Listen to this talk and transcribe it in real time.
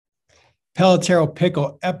Pelotero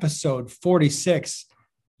Pickle, episode 46.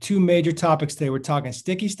 Two major topics today. We're talking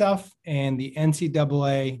sticky stuff and the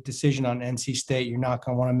NCAA decision on NC State. You're not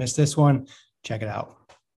going to want to miss this one. Check it out.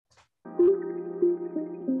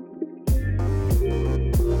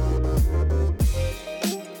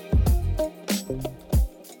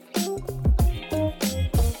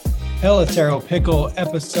 Pelotero Pickle,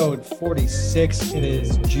 episode 46. It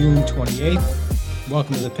is June 28th.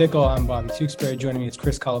 Welcome to the Pickle. I'm Bobby Tewksbury. Joining me is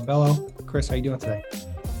Chris Colabello. Chris, how you doing today?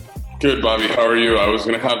 Good, Bobby. How are you? I was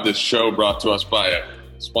going to have this show brought to us by a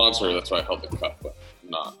sponsor. That's why I held the cup, but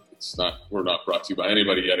we're not brought to you by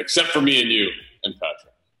anybody yet, except for me and you and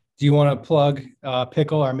Patrick. Do you want to plug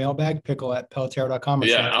Pickle, our mailbag, pickle@pelotero.com?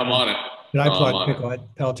 Yeah, I'm on it. Did I plug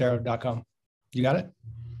pickle@pelotero.com? You got it?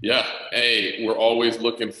 Yeah. Hey, we're always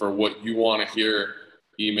looking for what you want to hear.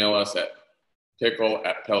 Email us at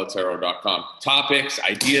pickle@pelotero.com. Topics,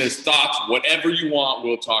 ideas, thoughts, whatever you want,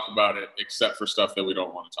 we'll talk about it, except for stuff that we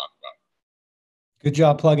don't want to talk about. Good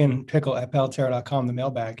job plugging pickle@pelotero.com, the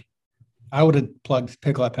mailbag. I would have plugged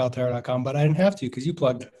pickle@pelotero.com, but I didn't have to because you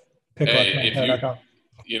plugged pickle@pelotero.com.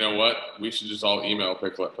 You know what? We should just all email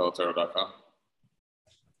pickle@pelotero.com.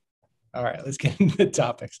 All right, let's get into the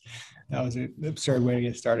topics. That was an absurd way to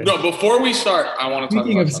get started. No, before we start, I want to talk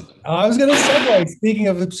about something. I was going to segue. Speaking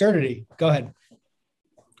of absurdity, go ahead.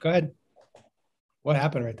 What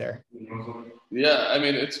happened right there? Yeah, I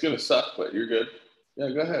mean, it's going to suck, but you're good. Yeah,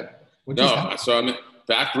 go ahead. So I'm in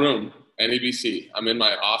back room, NEBC. I'm in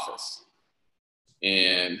my office,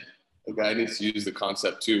 and the guy needs to use the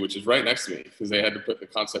Concept 2, which is right next to me because they had to put the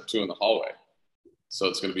Concept 2 in the hallway. So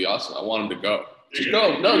it's going to be awesome. I want him to go. Just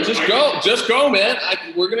go. No, just go. Just go, man.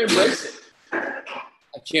 We're going to embrace it.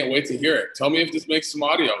 I can't wait to hear it. Tell me if this makes some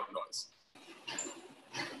audio noise.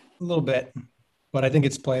 A little bit, but I think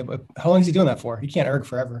it's playable. How long is he doing that for? He can't erg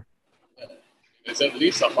forever. It's at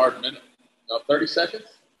least a hard minute. 30 seconds?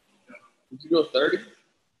 Did you go 30?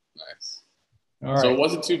 Nice. All right. So it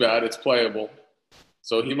wasn't too bad. It's playable.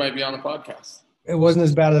 So he might be on the podcast. It wasn't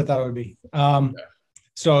as bad as I thought it would be.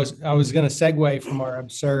 So I was going to segue from our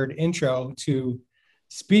absurd intro to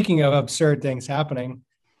speaking of absurd things happening.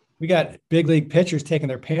 We got big league pitchers taking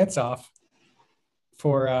their pants off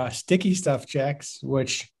for sticky stuff checks,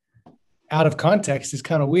 which out of context is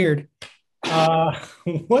kind of weird.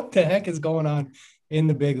 What the heck is going on in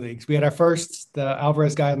the big leagues? We had the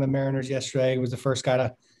Alvarez guy on the Mariners yesterday was the first guy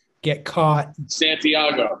to get caught.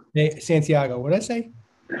 Santiago. What did I say?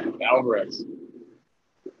 Alvarez.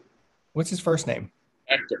 What's his first name?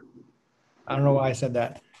 Hector. I don't know why I said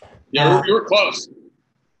that. Yeah, you were close.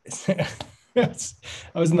 I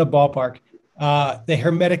was in the ballpark. They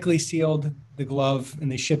hermetically sealed the glove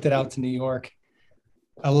and they shipped it out to New York.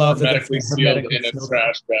 I love that. Hermetically sealed in a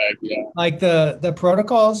trash bag. Yeah. Like the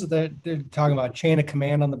protocols that they're talking about, chain of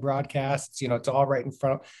command on the broadcasts. It's all right in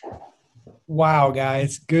front of. Wow,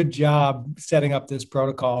 guys, good job setting up this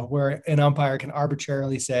protocol where an umpire can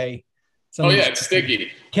arbitrarily say. Oh, yeah, it's sticky.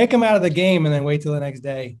 Kick him out of the game and then wait till the next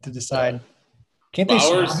day to decide. Can't they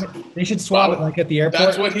swab it? They should swab it like at the airport.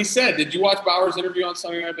 That's what he said. Did you watch Bauer's interview on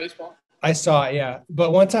Sunday Night Baseball? I saw it, yeah.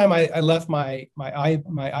 But one time I left my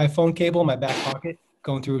iPhone cable in my back pocket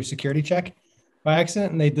going through a security check by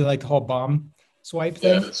accident, and they did like the whole bomb swipe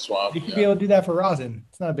thing. Yeah, the swab. You could be able to do that for rosin.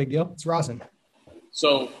 It's not a big deal. It's rosin.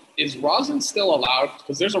 So is rosin still allowed?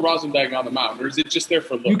 Because there's a rosin bag on the mound, or is it just there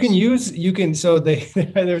for looks?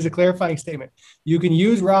 There's a clarifying statement. You can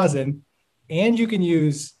use rosin and you can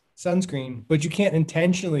use sunscreen, but you can't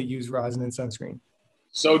intentionally use rosin and sunscreen.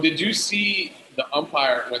 So did you see the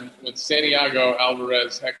umpire when Santiago,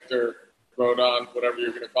 Alvarez, Hector, Rodon, whatever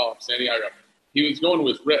you're going to call him, Santiago, he was going to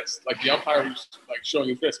his wrist. Like the umpire was like showing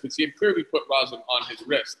his wrist because he had clearly put rosin on his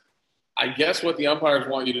wrist. I guess what the umpires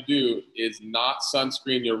want you to do is not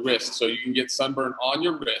sunscreen your wrist so you can get sunburn on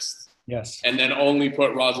your wrist. Yes. And then only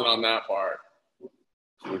put rosin on that part,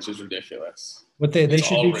 which is ridiculous. What they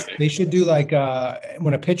should do like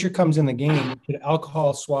when a pitcher comes in the game, should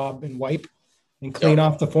alcohol swab and wipe and clean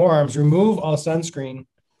off the forearms, remove all sunscreen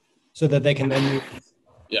so that they can then use.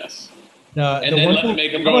 Yes. And then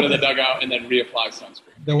make them go into the dugout and then reapply sunscreen.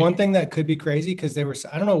 The one thing that could be crazy because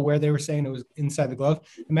I don't know where they were saying it was inside the glove.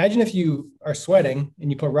 Imagine if you are sweating and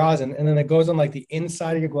you put rosin and then it goes on like the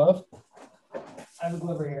inside of your glove. I have a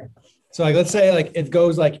glove right here. So like, let's say like it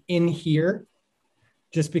goes like in here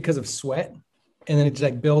just because of sweat and then it just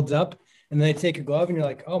like builds up and then they take your glove and you're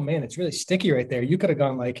like, oh man, it's really sticky right there. You could have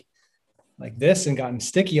gone like this and gotten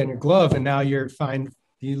sticky on your glove and now you're fine.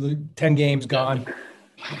 10 games gone.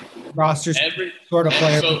 Rosters sort of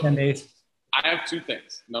player for 10 days. I have two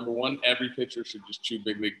things. Number one, every pitcher should just chew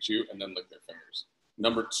big league chew and then lick their fingers.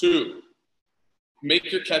 Number two,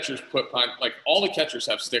 make your catchers put pine, like all the catchers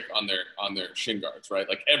have stick on their shin guards, right?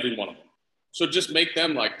 Like every one of them. So just make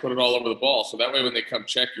them like put it all over the ball. So that way when they come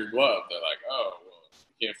check your glove, they're like, oh, well,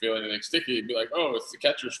 you can't feel anything sticky. You'd be like, oh, it's the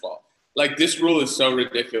catcher's fault. Like this rule is so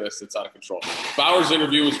ridiculous. It's out of control. Bauer's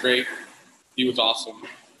interview was great. He was awesome.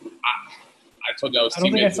 I told you I was. I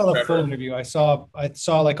don't think I saw the full interview. I saw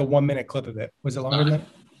like a 1 minute clip of it. Was it longer than that?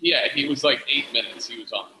 Yeah, he was like 8 minutes. He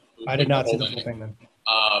was on. I did not see the whole thing then.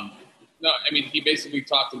 No, I mean, he basically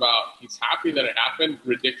talked about he's happy that it happened,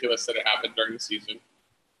 ridiculous that it happened during the season.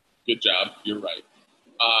 Good job. You're right.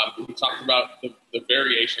 He talked about the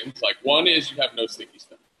variations. Like, one is you have no sticky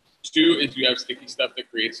stuff. Two is you have sticky stuff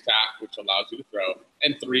that creates tack, which allows you to throw.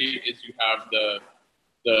 And three is you have the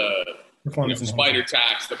spider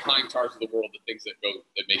tacks, the pine tars of the world, the things that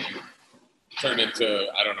make you turn into,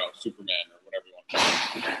 I don't know, Superman or whatever you want to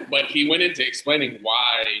call it. But he went into explaining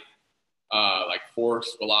why like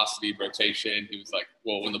force, velocity, rotation. He was like,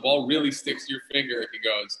 well, when the ball really sticks to your finger, he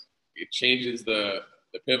goes, it changes the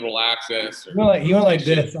pivotal axis. He went like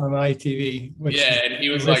this on ITV. Yeah, and he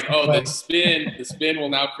was like, oh, the spin will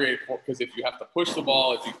now create force, because if you have to push the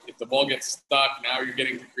ball, if the ball gets stuck, now you're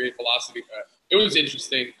getting to create velocity. It was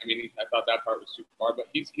interesting. I mean, I thought that part was super far, but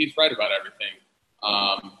he's right about everything.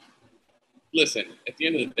 Listen, at the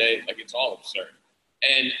end of the day, like, it's all absurd.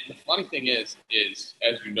 And the funny thing is,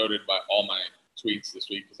 as you noted by all my tweets this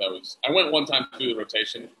week, because I went one time through the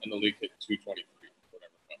rotation and the league hit 223,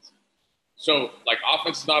 whatever it was. So, like,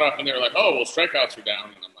 offense is not up, and they were like, oh, well, strikeouts are down,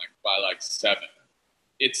 and I'm like, by like 7.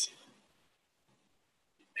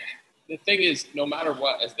 The thing is, no matter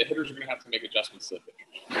what, as the hitters are going to have to make adjustments to the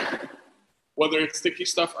pitch. Whether it's sticky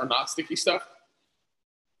stuff or not sticky stuff,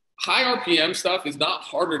 high RPM stuff is not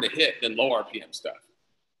harder to hit than low RPM stuff.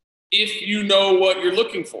 If you know what you're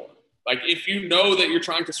looking for. Like, if you know that you're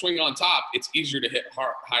trying to swing on top, it's easier to hit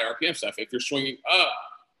high RPM stuff. If you're swinging up,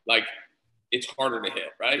 like, it's harder to hit,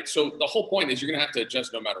 right? So the whole point is you're going to have to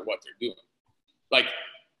adjust no matter what they're doing. Like,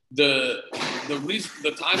 the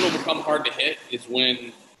time it'll become hard to hit is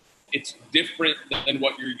when it's different than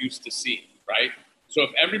what you're used to seeing, right? So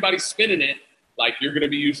if everybody's spinning it, like, you're going to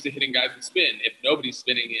be used to hitting guys with spin. If nobody's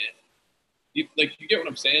spinning it, you get what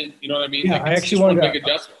I'm saying? You know what I mean? Yeah, like, I actually wanted to make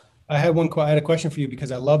adjustment. I had a question for you,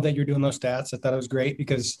 because I love that you're doing those stats. I thought it was great,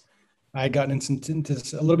 because I had gotten into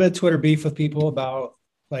a little bit of Twitter beef with people about,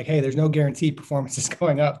 like, hey, there's no guarantee performance is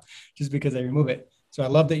going up just because they remove it. So I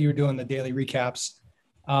love that you're doing the daily recaps.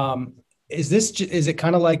 Is it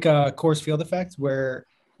kind of like a Coors Field effect, where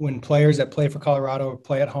when players that play for Colorado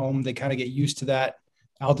play at home, they kind of get used to that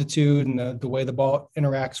altitude and the way the ball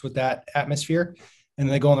interacts with that atmosphere, and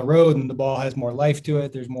then they go on the road and the ball has more life to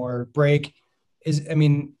it, there's more break?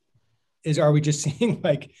 Are we just seeing,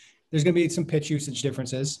 like, there's going to be some pitch usage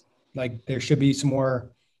differences? Like, there should be some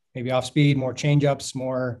more, maybe off speed, more change-ups,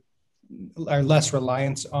 more or less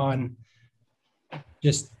reliance on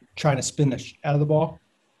just trying to spin the out of the ball.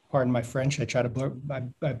 Pardon my French. I try to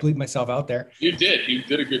I bleep myself out there. You did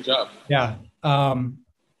a good job. Yeah.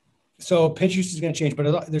 So pitch usage is going to change,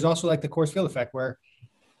 but there's also, like, the Coors Field effect, where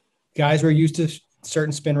guys were used to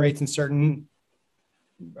certain spin rates and certain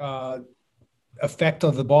effect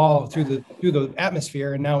of the ball through the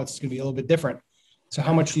atmosphere, and now it's going to be a little bit different. So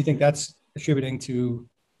how much do you think that's attributing to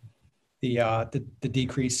the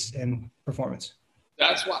decrease in performance?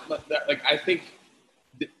 That's what, like, I think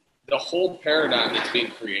the whole paradigm that's being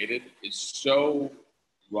created is so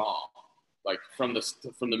wrong, like, from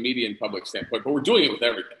the media and public standpoint. But we're doing it with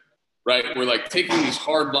everything, right? We're, like, taking these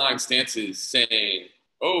hard line stances, saying,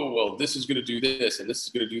 oh, well, this is going to do this and this is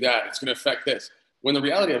going to do that. It's going to affect this. When the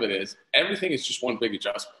reality of it is, everything is just one big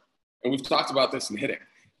adjustment. And we've talked about this in hitting.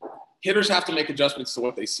 Hitters have to make adjustments to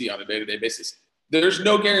what they see on a day-to-day basis. There's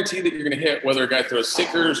no guarantee that you're going to hit, whether a guy throws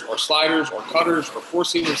sinkers or sliders or cutters or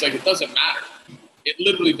four-seamers. Like, it doesn't matter. It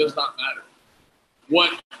literally does not matter.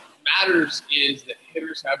 What matters is that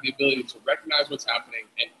hitters have the ability to recognize what's happening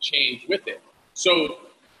and change with it. So,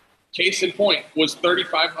 case in point, was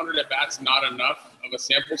 3,500 at-bats not enough of a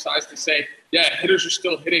sample size to say, yeah, hitters are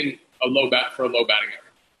still hitting a low bat for a low batting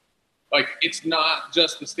average? Like, it's not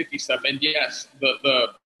just the sticky stuff. And yes, the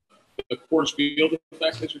Coors Field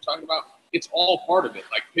effect that you're talking about, it's all part of it.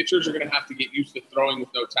 Like, pitchers are going to have to get used to throwing with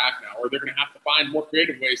no tack now, or they're going to have to find more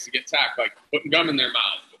creative ways to get tack, like putting gum in their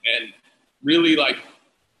mouth and really, like,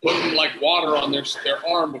 putting, like, water on their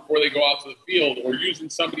arm before they go out to the field, or using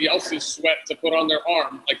somebody else's sweat to put on their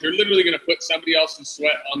arm. Like, they're literally going to put somebody else's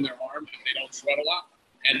sweat on their arm if they don't sweat a lot,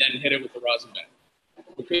 and then hit it with the rosin bat.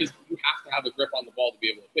 Because you have to have a grip on the ball to be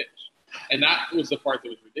able to pitch. And that was the part that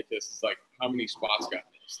was ridiculous. It's like, how many spots got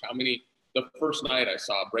missed? The first night I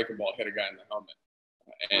saw a breaking ball hit a guy in the helmet.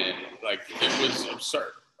 And, like, it was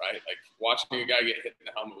right? Like watching a guy get hit in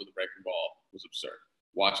the helmet with a breaking ball was absurd.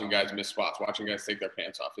 Watching guys miss spots, watching guys take their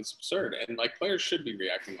pants off, it's absurd. And like players should be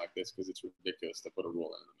reacting like this because it's ridiculous to put a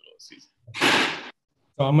rule in the middle of the season.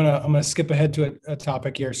 So I'm gonna skip ahead to a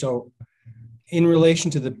topic here. So in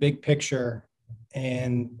relation to the big picture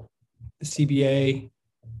and the CBA,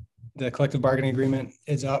 the collective bargaining agreement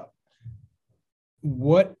is up.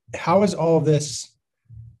 How is all of this,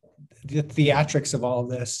 the theatrics of all of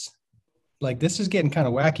this, like this is getting kind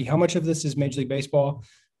of wacky. How much of this is Major League Baseball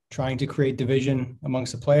trying to create division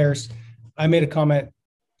amongst the players? I made a comment,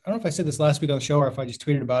 I don't know if I said this last week on the show or if I just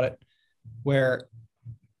tweeted about it, where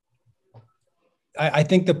I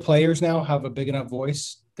think the players now have a big enough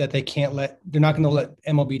voice that they're not going to let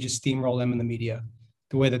MLB just steamroll them in the media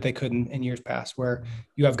the way that they could in years past, where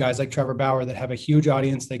you have guys like Trevor Bauer that have a huge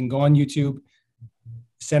audience. They can go on YouTube,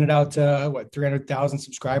 send it out to 300,000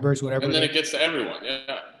 subscribers, whatever. And then it gets to everyone.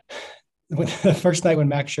 Yeah. The first night when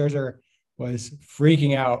Max Scherzer was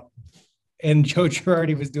freaking out and Joe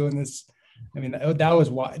Girardi was doing this, I mean, that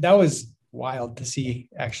was wild to see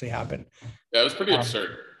actually happen. Yeah, it was pretty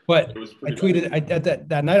absurd. But I tweeted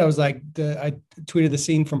that night. I was like, I tweeted the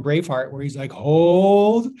scene from Braveheart where he's like,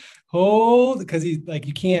 hold, because he's like,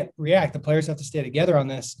 you can't react. The players have to stay together on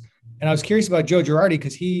this. And I was curious about Joe Girardi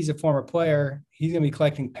because he's a former player. He's going to be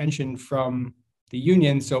collecting pension from the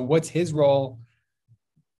union. So what's his role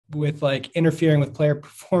with like interfering with player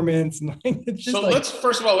performance? And like, it's just let's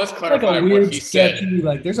clarify like what he said.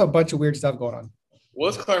 Like there's a bunch of weird stuff going on. Well,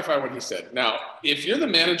 let's clarify what he said. Now, if you're the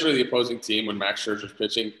manager of the opposing team when Max Scherzer's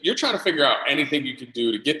pitching, you're trying to figure out anything you can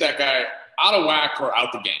do to get that guy out of whack or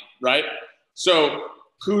out the game, right? So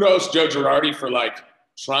kudos Joe Girardi for like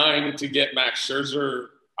trying to get Max Scherzer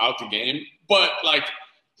out the game. But like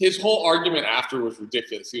his whole argument after was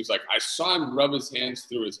ridiculous. He was like, I saw him rub his hands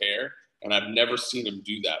through his hair, and I've never seen him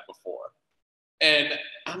do that before. And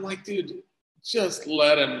I'm like, dude, just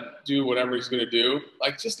let him do whatever he's going to do.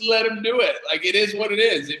 Like, just let him do it. Like, it is what it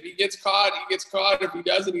is. If he gets caught, he gets caught. If he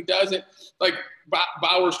doesn't, he doesn't. Like,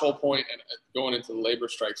 Bauer's whole point, and going into the labor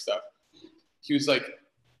strike stuff, he was like,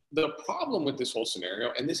 the problem with this whole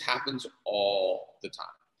scenario, and this happens all the time,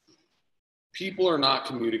 people are not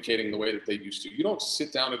communicating the way that they used to. You don't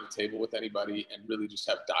sit down at a table with anybody and really just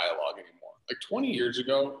have dialogue anymore. Like 20 years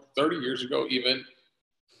ago, 30 years ago even,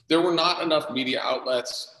 there were not enough media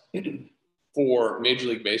outlets for Major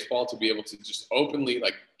League Baseball to be able to just openly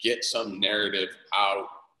like get some narrative out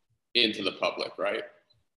into the public, right?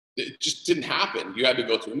 It just didn't happen. You had to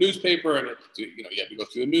go to a newspaper and you had to go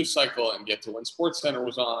through the news cycle and get to when SportsCenter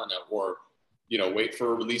was on, or wait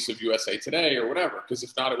for a release of USA Today or whatever. Because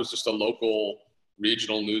if not, it was just a local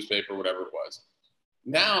regional newspaper, whatever it was.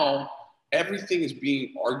 Now everything is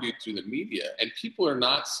being argued through the media, and people are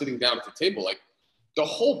not sitting down at the table. Like the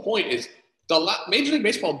whole point is, Major League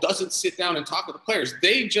Baseball doesn't sit down and talk with the players.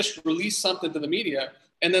 They just release something to the media,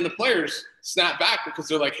 and then the players snap back because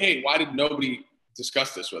they're like, hey, why did nobody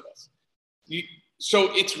discuss this with us?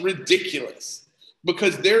 So it's ridiculous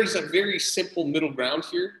because there's a very simple middle ground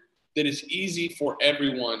here that is easy for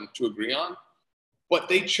everyone to agree on, but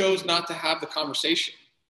they chose not to have the conversation.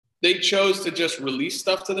 They chose to just release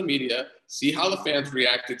stuff to the media, see how the fans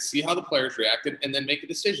reacted, see how the players reacted, and then make a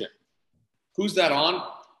decision. Who's that on?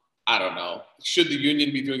 I don't know. Should the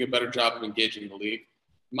union be doing a better job of engaging the league?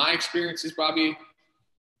 My experience is, Bobby,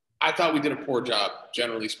 I thought we did a poor job,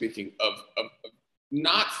 generally speaking, of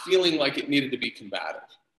not feeling like it needed to be combative.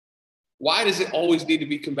 Why does it always need to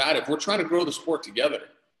be combative? We're trying to grow the sport together.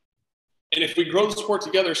 And if we grow the sport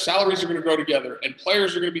together, salaries are going to grow together, and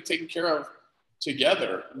players are going to be taken care of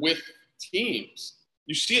together with teams.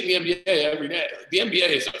 You see it in the NBA every day. The NBA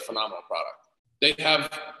is a phenomenal product. They have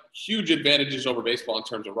huge advantages over baseball in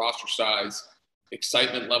terms of roster size,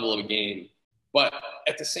 excitement level of a game. But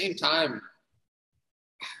at the same time,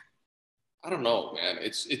 I don't know, man.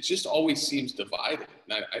 It just always seems divided.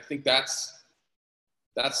 And I think that's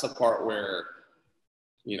the part where,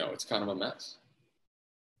 it's kind of a mess.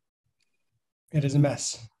 It is a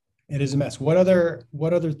mess. It is a mess. What other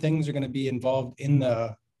things are going to be involved in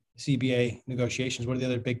the CBA negotiations? What are the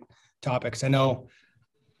other big topics? I know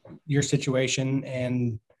your situation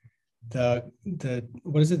and the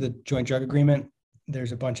what is it? The joint drug agreement.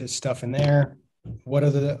 There's a bunch of stuff in there. What are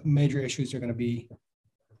the major issues that are going to be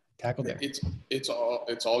tackled there?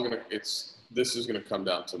 This is going to come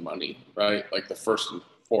down to money, right? Like the first and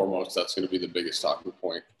foremost, that's going to be the biggest talking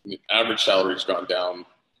point. The average salary's gone down,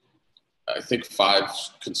 I think, 5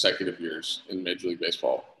 consecutive years in Major League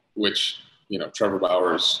Baseball, which, Trevor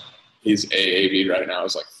Bauer's, his AAV right now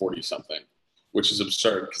is like 40 something. which is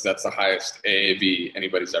absurd because that's the highest AAV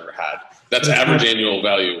anybody's ever had. That's average annual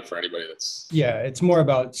value for anybody that's. Yeah, it's more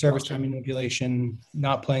about service time manipulation,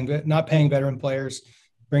 not paying veteran players,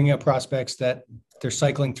 bringing up prospects that they're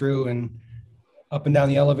cycling through and up and down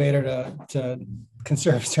the elevator to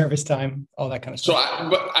conserve service time, all that kind of stuff.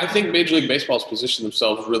 But I think Major League Baseball's positioned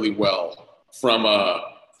themselves really well from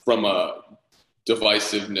a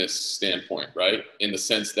divisiveness standpoint, right? In the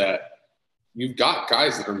sense that you've got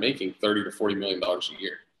guys that are making $30 to $40 million a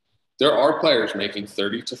year. There are players making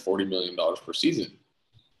 $30 to $40 million per season.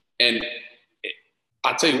 And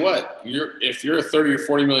I'll tell you what, if you're a $30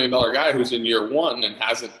 or $40 million guy who's in year one and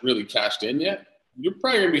hasn't really cashed in yet, you're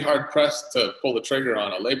probably going to be hard pressed to pull the trigger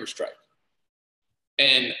on a labor strike.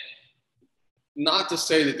 And not to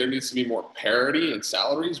say that there needs to be more parity in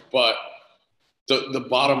salaries, but the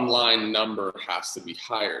bottom line number has to be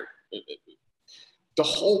higher. The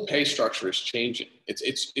whole pay structure is changing.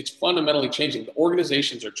 It's fundamentally changing. The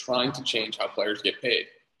organizations are trying to change how players get paid.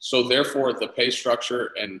 So therefore, the pay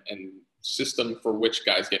structure and system for which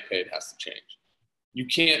guys get paid has to change. You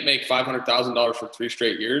can't make $500,000 for 3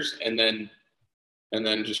 straight years and then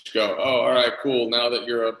just go, oh, all right, cool. Now that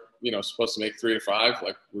you're supposed to make 3 to 5,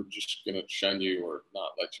 like we're just gonna shun you or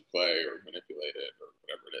not let you play or manipulate it or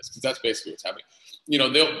whatever it is, because that's basically what's happening.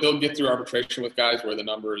 They'll get through arbitration with guys where the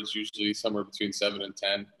number is usually somewhere between 7 and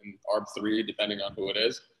 10, and ARB3 depending on who it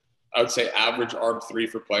is. I would say average ARB3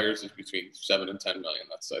 for players is between 7 and 10 million.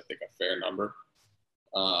 That's, I think, a fair number.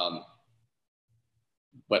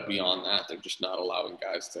 But beyond that, they're just not allowing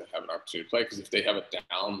guys to have an opportunity to play, because if they have a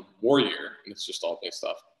down war year and it's just all based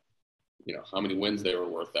off, how many wins they were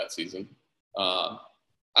worth that season. I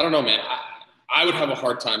don't know, man. I would have a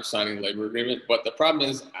hard time signing a labor agreement, but the problem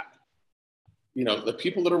is, the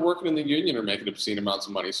people that are working in the union are making obscene amounts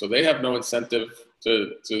of money, so they have no incentive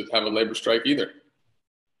to have a labor strike either.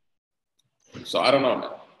 So I don't know,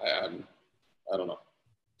 man. I don't know.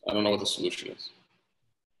 I don't know what the solution is.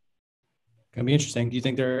 Gonna be interesting. Do you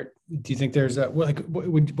think there's what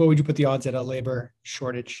would you put the odds at a labor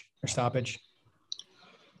shortage or stoppage?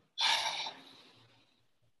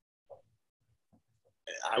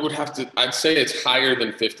 I'd say it's higher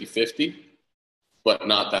than 50-50, but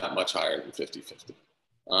not that much higher than 50-50.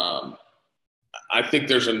 I think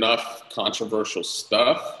there's enough controversial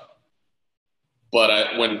stuff,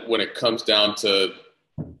 but when it comes down to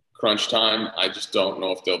crunch time, I just don't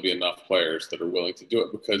know if there'll be enough players that are willing to do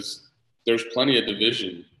it, because there's plenty of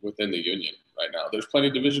division within the union right now. There's plenty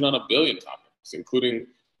of division on a billion topics, including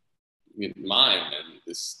mine and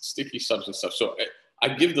this sticky substance stuff. So I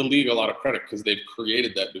give the league a lot of credit because they've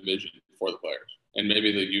created that division for the players, and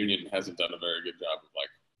maybe the union hasn't done a very good job of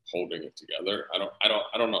holding it together. I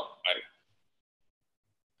don't know.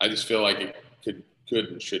 I just feel like it could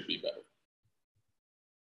and should be better.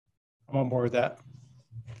 I'm on board with that.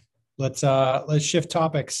 Let's shift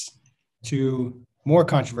topics to more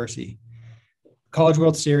controversy. College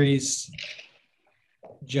World Series,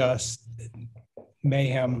 just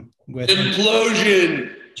mayhem with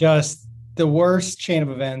implosion. Just the worst chain of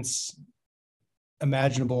events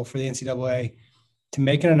imaginable for the NCAA to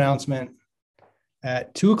make an announcement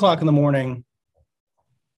at 2:00 in the morning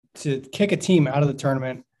to kick a team out of the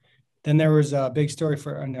tournament. Then there was a big story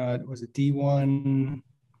for, was it D1?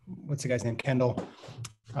 What's the guy's name? Kendall.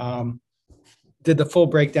 Did the full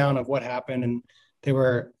breakdown of what happened, and they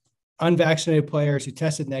were unvaccinated players who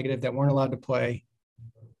tested negative that weren't allowed to play.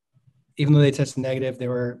 Even though they tested negative, they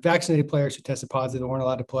were vaccinated players who tested positive that weren't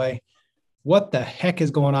allowed to play. What the heck is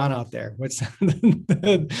going on out there? What's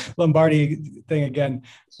the Lombardi thing again?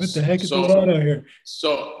 What the heck is going on out here?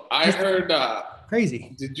 So I heard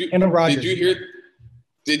crazy. Did you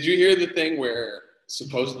hear the thing where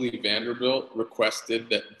supposedly Vanderbilt requested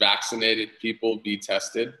that vaccinated people be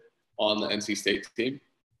tested on the NC State team?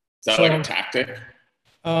 Is that like a tactic?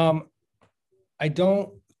 I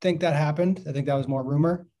don't think that happened. I think that was more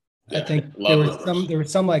rumor. Yeah, I think there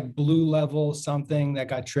was some like blue level something that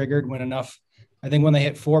got triggered when enough. I think when they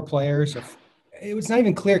hit 4 players, it was not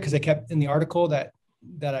even clear because they kept in the article that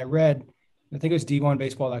I read. I think it was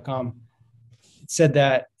D1baseball.com. It said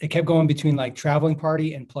that it kept going between like traveling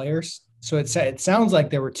party and players. So it sounds like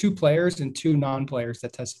there were 2 players and 2 non-players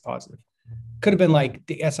that tested positive. Could have been like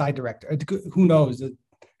the SI director. Who knows? The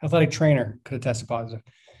athletic trainer could have tested positive.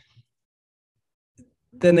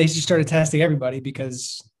 Then they just started testing everybody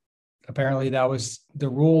because apparently that was the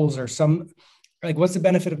rules, or some like, what's the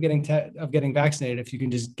benefit of getting vaccinated if you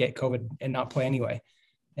can just get COVID and not play anyway?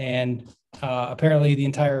 And apparently the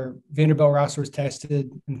entire Vanderbilt roster was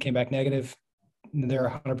tested and came back negative.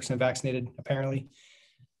 They're 100% vaccinated, apparently,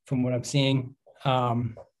 from what I'm seeing.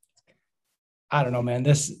 I don't know, man.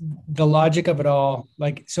 The logic of it all,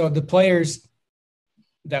 like, so the players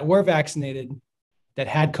that were vaccinated that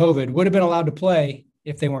had COVID would have been allowed to play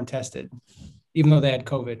if they weren't tested, even though they had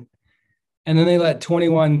COVID. And then they let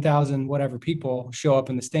 21,000 whatever people show up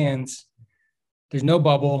in the stands. There's no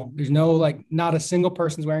bubble. There's no, like, not a single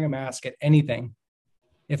person's wearing a mask at anything.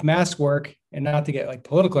 If masks work, and not to get like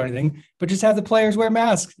political or anything, but just have the players wear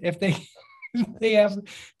masks if they they're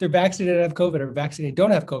vaccinated and have COVID, or vaccinated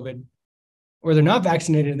don't have COVID, or they're not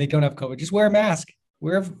vaccinated and they don't have COVID. Just wear a mask.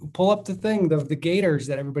 Pull up the thing, the gaiters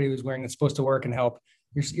that everybody was wearing that's supposed to work and help.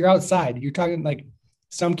 You're outside. You're talking like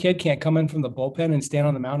some kid can't come in from the bullpen and stand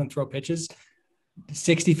on the mound and throw pitches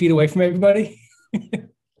 60 feet away from everybody.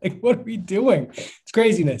 Like, what are we doing? It's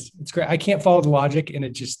craziness. It's great. I can't follow the logic, and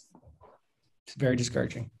it's very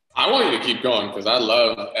discouraging. I want you to keep going because I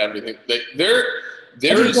love everything. There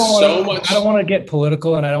is so much. I don't want to get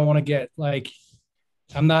political, and I don't want to get like,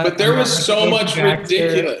 I'm not. But there was so much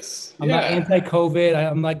ridiculous. I'm not anti-COVID.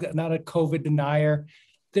 I'm like not a COVID denier.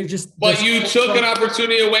 They're just. But you took an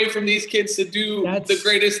opportunity away from these kids to do the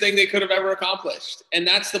greatest thing they could have ever accomplished, and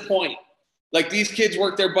that's the point. Like, these kids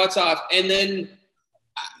worked their butts off, and then,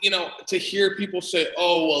 to hear people say,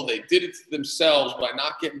 "Oh, well, they did it to themselves by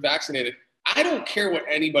not getting vaccinated." I don't care what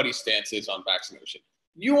anybody's stance is on vaccination.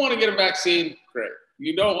 You want to get a vaccine, great.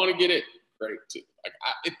 You don't want to get it, great too. Like,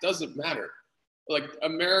 it doesn't matter. Like,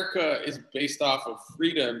 America is based off of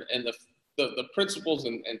freedom, and the principles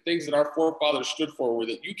and things that our forefathers stood for were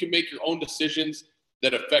that you can make your own decisions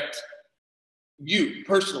that affect you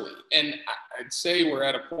personally. And I'd say we're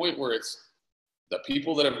at a point where it's the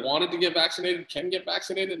people that have wanted to get vaccinated can get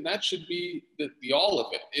vaccinated, and that should be the all of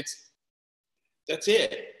it. That's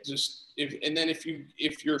it.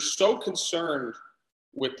 If you're so concerned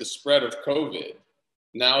with the spread of COVID,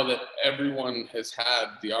 now that everyone has had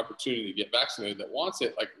the opportunity to get vaccinated that wants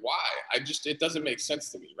it, like, why? It doesn't make sense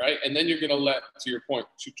to me, right? And then you're going to let, to your point,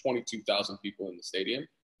 22,000 people in the stadium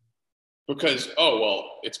because,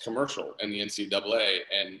 it's commercial and the NCAA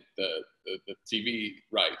and the TV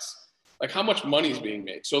rights. Like, how much money is being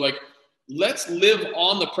made? So, like, let's live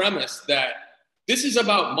on the premise that this is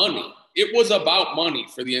about money. It was about money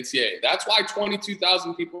for the NCAA. That's why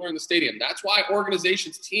 22,000 people are in the stadium. That's why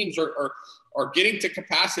organizations, teams are getting to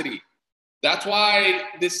capacity. That's why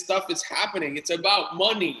this stuff is happening. It's about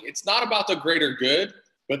money. It's not about the greater good.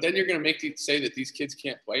 But then you're going to make it say that these kids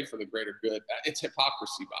can't play for the greater good. It's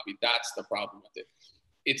hypocrisy, Bobby. That's the problem with it.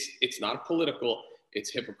 It's not political.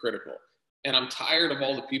 It's hypocritical. And I'm tired of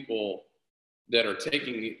all the people that are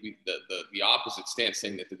taking the opposite stance,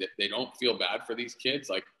 saying that they don't feel bad for these kids.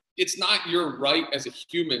 Like, it's not your right as a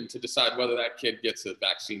human to decide whether that kid gets a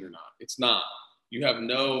vaccine or not. It's not. You have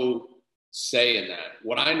no say in that.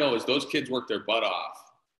 What I know is those kids worked their butt off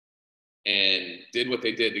and did what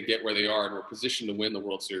they did to get where they are and were positioned to win the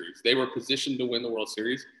World Series. They were positioned to win the World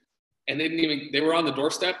Series, and they were on the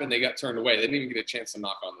doorstep and they got turned away. They didn't even get a chance to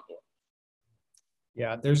knock on the door.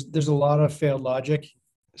 Yeah, there's a lot of failed logic.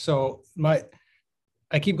 So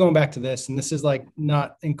I keep going back to this, and this is like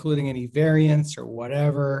not including any variants or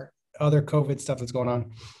whatever other COVID stuff that's going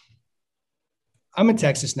on. I'm in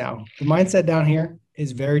Texas now. The mindset down here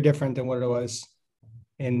is very different than what it was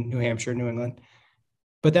in New Hampshire, New England.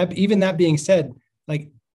 But that being said, like,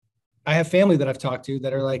 I have family that I've talked to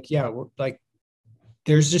that are like, yeah,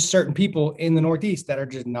 there's just certain people in the Northeast that are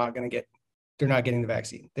just they're not getting the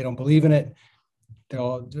vaccine. They don't believe in it.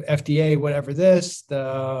 They'll FDA, whatever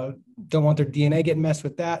don't want their DNA getting messed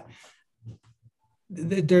with that.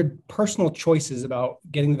 They're personal choices about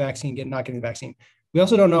getting the vaccine, not getting the vaccine. We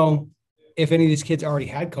also don't know if any of these kids already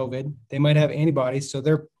had COVID. They might have antibodies, so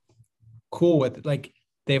they're cool with it. Like,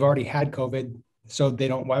 they've already had COVID, so they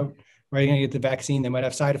don't, why are you going to get the vaccine? They might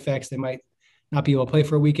have side effects. They might not be able to play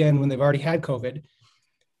for a weekend when they've already had COVID.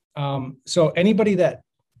 So anybody that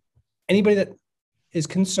is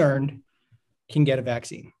concerned can get a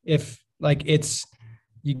vaccine. If, like,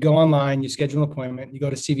 you go online, you schedule an appointment, you go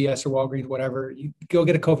to CVS or Walgreens, whatever, you go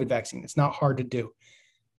get a COVID vaccine. It's not hard to do.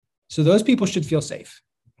 So those people should feel safe,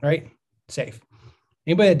 right? Safe.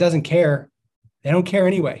 Anybody that doesn't care, they don't care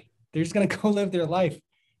anyway. They're just going to go live their life.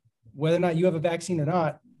 Whether or not you have a vaccine or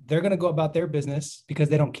not, they're going to go about their business because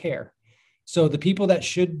they don't care. So the people that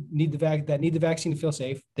need the vaccine to feel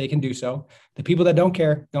safe, they can do so. The people that don't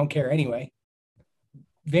care anyway.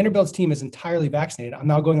 Vanderbilt's team is entirely vaccinated. I'm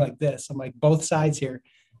now going like this. I'm like both sides here.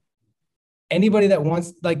 Anybody that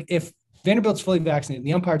wants, like, if Vanderbilt's fully vaccinated,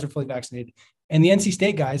 the umpires are fully vaccinated, and the NC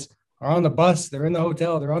State guys are on the bus, they're in the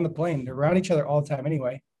hotel, they're on the plane, they're around each other all the time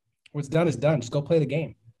anyway. What's done is done. Just go play the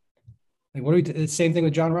game. Like, the same thing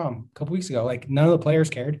with John Rahm a couple weeks ago. Like, none of the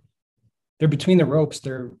players cared. they're between the ropes.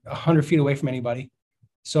 They're 100 feet away from anybody.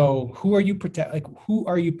 So who are you who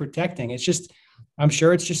are you protecting? It's just, I'm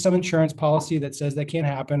sure it's just some insurance policy that says that can't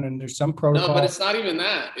happen. And there's some protocol. No, but it's not even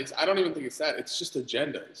that. I don't even think it's that. It's just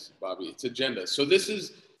agendas, Bobby. It's agendas. So this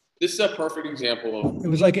is a perfect example of it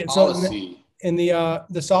was like policy. So in the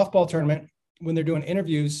softball tournament, when they're doing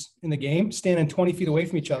interviews in the game, standing 20 feet away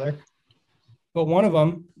from each other. But one of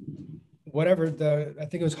them, I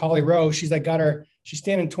think it was Holly Rowe, she's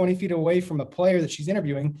standing 20 feet away from a player that she's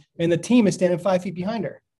interviewing, and the team is standing 5 feet behind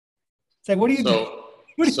her. It's like, what are you doing?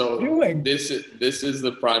 What are you doing? This is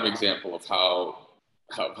the prime example of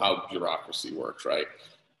how bureaucracy works, right?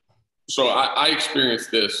 So I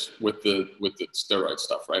experienced this with the steroid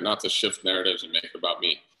stuff, right? Not to shift narratives and make it about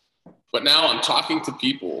me. But now I'm talking to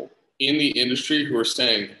people in the industry who are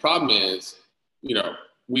saying the problem is,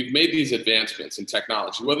 we've made these advancements in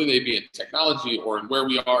technology, whether they be in technology or in where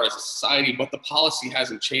we are as a society, but the policy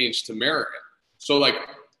hasn't changed to mirror it. So like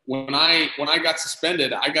when I got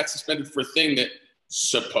suspended, I got suspended for a thing that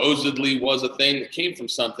supposedly was a thing that came from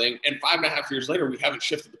something. And 5.5 years later, we haven't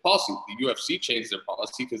shifted the policy. The UFC changed their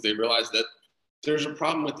policy because they realized that there's a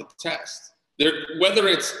problem with the test. Whether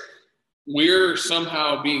it's we're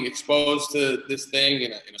somehow being exposed to this thing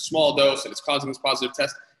in a small dose and it's causing this positive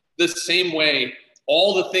test, the same way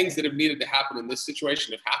all the things that have needed to happen in this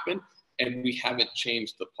situation have happened, and we haven't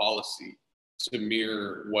changed the policy to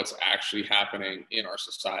mirror what's actually happening in our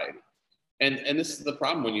society. And this is the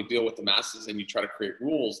problem when you deal with the masses and you try to create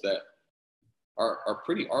rules that are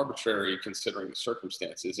pretty arbitrary considering the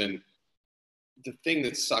circumstances. And the thing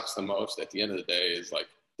that sucks the most at the end of the day is like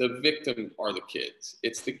the victim are the kids.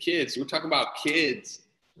 It's the kids. We're talking about kids.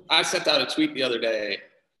 I sent out a tweet the other day,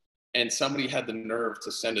 and somebody had the nerve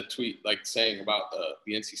to send a tweet like saying about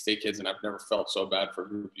the NC State kids, and I've never felt so bad for a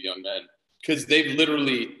group of young men because they've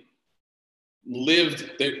literally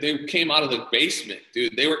lived. They came out of the basement,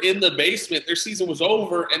 dude. They were in the basement. Their season was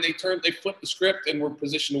over, and they flipped the script and were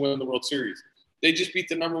positioned to win the World Series. They just beat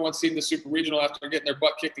the number one seed in the Super Regional after getting their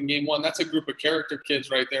butt kicked in game one. That's a group of character kids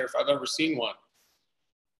right there, if I've ever seen one.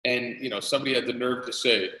 And somebody had the nerve to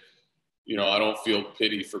say, I don't feel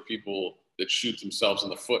pity for people that shoot themselves in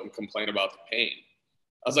the foot and complain about the pain.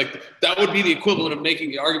 I was like, that would be the equivalent of making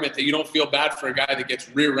the argument that you don't feel bad for a guy that gets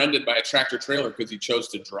rear-ended by a tractor trailer because he chose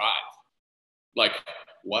to drive. Like,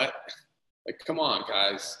 what? Like, come on,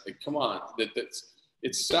 guys. Like, come on.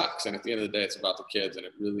 It sucks. And at the end of the day, it's about the kids. And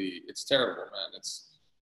it's terrible, man. It's,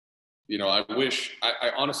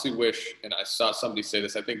 I honestly wish, and I saw somebody say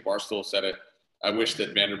this, I think Barstool said it, I wish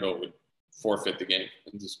that Vanderbilt would forfeit the game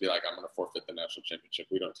and just be like, I'm going to forfeit the national championship.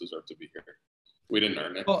 We don't deserve to be here. We didn't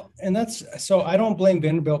earn it. Well, and so I don't blame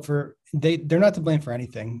Vanderbilt they're not to blame for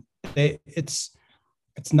anything. It's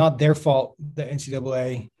not their fault, the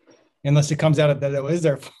NCAA, unless it comes out that it was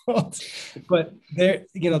their fault. But they're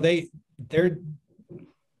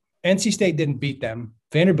NC State didn't beat them.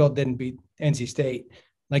 Vanderbilt didn't beat NC State.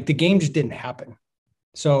 Like the game just didn't happen.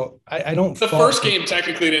 So I don't. The first game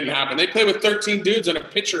technically didn't happen. They played with 13 dudes and a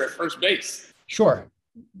pitcher at first base. Sure,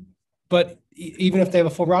 but even if they have a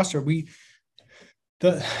full roster,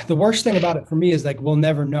 the worst thing about it for me is like we'll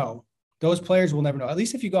never know. Those players will never know. At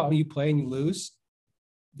least if you go out and you play and you lose,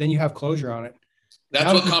 then you have closure on it.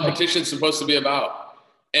 That's what competition's supposed to be about.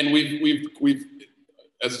 And we've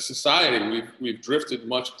as a society we've drifted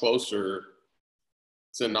much closer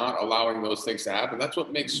to not allowing those things to happen. That's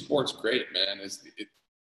what makes sports great, man.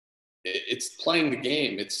 It's playing the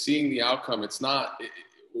game. It's seeing the outcome. It's not.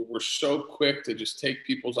 We're so quick to just take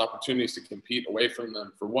people's opportunities to compete away from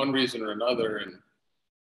them for one reason or another. And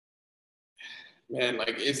man,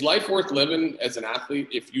 like, is life worth living as an athlete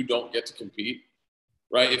if you don't get to compete?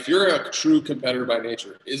 Right? If you're a true competitor by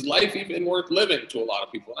nature, is life even worth living to a lot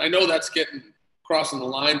of people? I know that's crossing the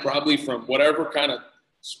line probably from whatever kind of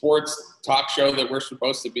sports talk show that we're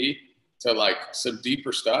supposed to be to like some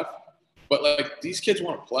deeper stuff. But like these kids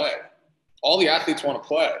want to play. All the athletes want to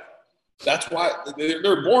play. That's why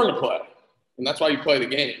they're born to play. And that's why you play the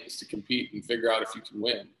game, is to compete and figure out if you can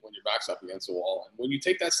win when your back's up against the wall. And when you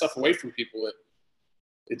take that stuff away from people,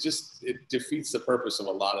 it defeats the purpose of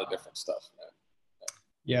a lot of different stuff, man.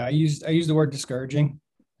 Yeah, I use the word discouraging.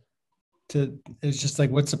 It's just like,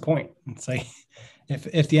 what's the point? It's like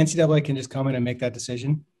if the NCAA can just come in and make that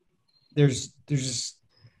decision, there's just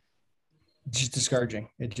discouraging.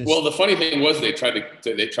 Well, the funny thing was they tried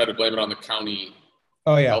to blame it on the county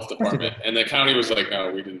health department, and the county was like,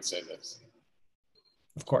 no, we didn't say this.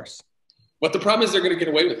 Of course. But the problem is they're going to get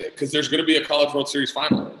away with it because there's going to be a College World Series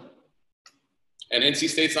final, and NC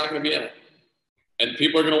State's not going to be in it, and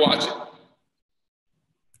people are going to watch it.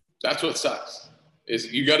 That's what sucks.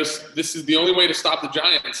 Is you got to. This is the only way to stop the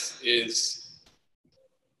Giants is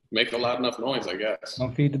make a loud enough noise, I guess.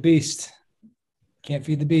 Don't feed the beast. Can't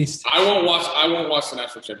feed the beast. I won't watch the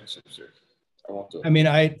national championship series. I won't do it. I mean,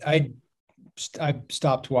 I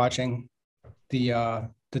stopped watching the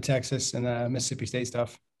Texas and the Mississippi State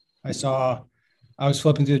stuff. I was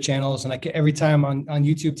flipping through the channels, and every time on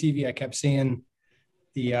YouTube TV, I kept seeing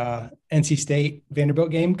the NC State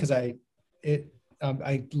Vanderbilt game because I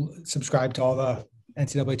subscribe to all the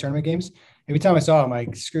NCAA tournament games. Every time I saw it, I'm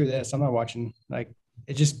like, screw this, I'm not watching. Like,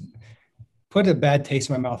 it just put a bad taste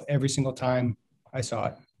in my mouth every single time I saw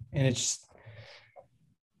it, and I just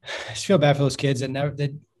feel bad for those kids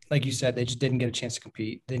that like you said, they just didn't get a chance to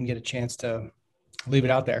compete, didn't get a chance to leave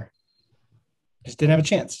it out there, just didn't have a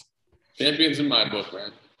chance. Champions in my book,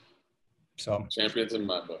 man. So champions in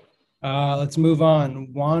my book. Let's move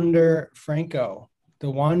on. Wander Franco, the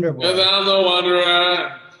Wander boy. Yes, I'm the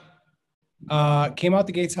Wanderer. Came out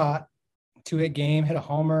the gates hot, 2-hit game, hit a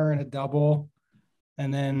homer and a double,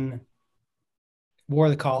 and then wore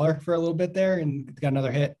the collar for a little bit there and got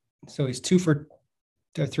another hit. So he's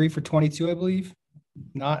 3 for 22, I believe.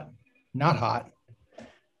 Not hot.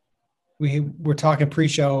 We were talking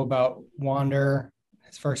pre-show about Wander,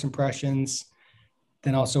 his first impressions,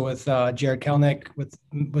 then also with Jared Kelnick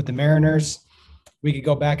with the Mariners. We could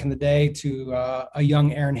go back in the day to a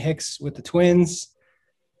young Aaron Hicks with the Twins.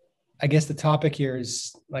 I guess the topic here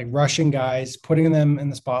is like rushing guys, putting them in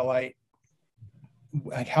the spotlight.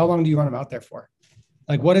 Like, how long do you run them out there for?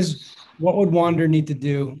 Like, what would Wander need to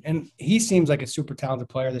do? And he seems like a super talented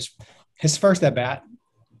player. His first at bat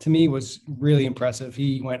to me was really impressive.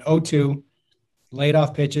 He went 0-2, laid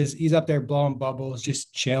off pitches. He's up there blowing bubbles,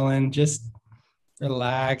 just chilling, just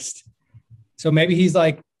relaxed. So maybe he's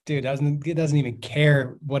like, dude, he doesn't even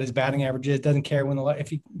care what his batting average is. Doesn't care if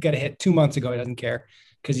he got a hit 2 months ago, he doesn't care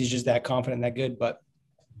because he's just that confident, that good. But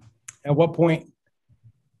at what point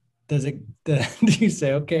do you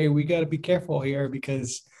say, okay, we got to be careful here?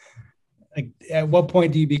 Because like, at what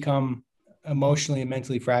point do you become emotionally and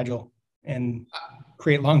mentally fragile and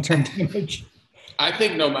create long-term damage? I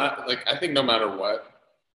think no matter what,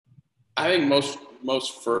 I think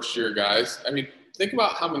most first-year guys, I mean, think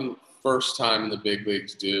about how many first time in the big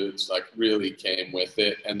leagues dudes like really came with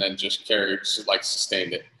it and then just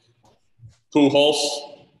sustained it.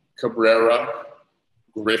 Pujols, Cabrera,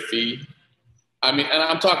 Griffey. I mean, and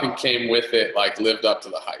I'm talking came with it, like lived up to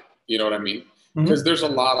the hype. You know what I mean? Because there's a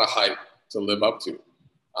lot of hype to live up to.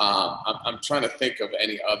 I'm trying to think of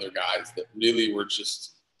any other guys that really were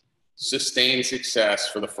just sustained success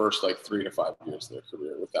for the first 3 to 5 years of their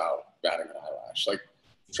career without batting an eyelash. Like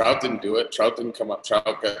Trout didn't do it. Trout didn't come up.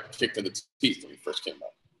 Trout got kicked in the teeth when he first came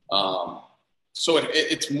up. So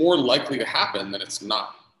it's more likely to happen than it's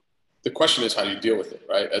not. The question is how you deal with it,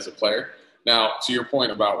 right, as a player. Now, to your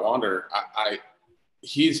point about Wander,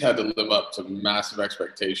 he's had to live up to massive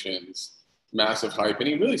expectations, massive hype, and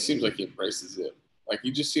he really seems like he embraces it. Like, he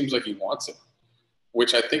just seems like he wants it,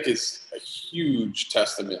 which I think is a huge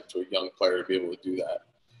testament to a young player to be able to do that.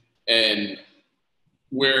 And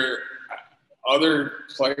where other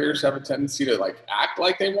players have a tendency to, act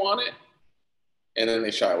like they want it, and then they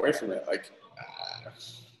shy away from it.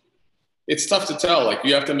 It's tough to tell.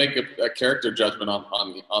 You have to make a character judgment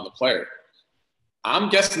on the player. I'm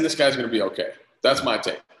guessing this guy's going to be okay. That's my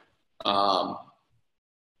take.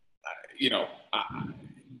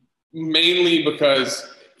 Mainly because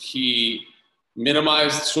he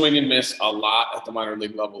minimized swing and miss a lot at the minor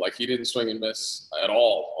league level. He didn't swing and miss at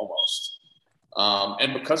all, almost.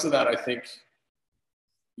 And because of that, I think,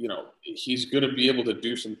 he's going to be able to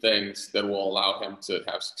do some things that will allow him to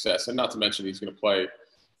have success. And not to mention he's going to play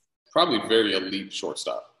probably very elite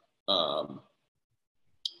shortstop.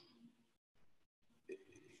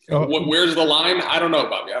 Where's the line? I don't know,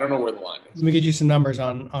 Bobby. I don't know where the line is. Let me get you some numbers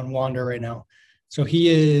on Wander right now. So he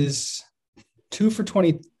is 3 for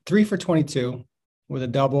 22 with a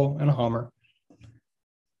double and a homer.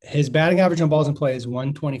 His batting average on balls in play is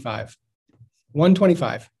 125.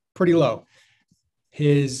 125, pretty low.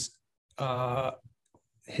 His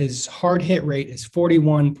hard hit rate is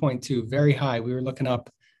 41.2, very high. We were looking up,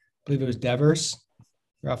 I believe it was Devers.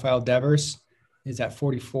 Rafael Devers is at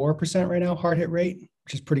 44% right now, hard hit rate,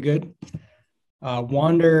 which is pretty good.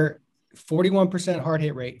 Wander, 41% hard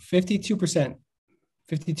hit rate,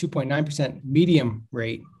 52.9% medium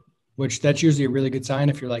rate, which that's usually a really good sign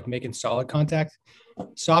if you're making solid contact.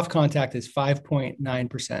 Soft contact is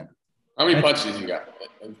 5.9%. How many punches you got?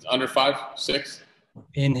 Under 5, 6?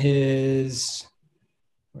 In his,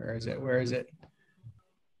 where is it?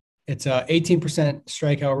 It's 18%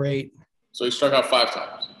 strikeout rate. So he struck out 5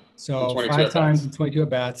 times. So 5 times and 22 at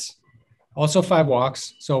bats. Also 5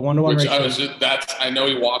 walks. So 1-to-1 Which ratio. I know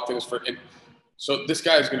he walked in his first. So this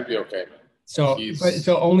guy is going to be okay, man. So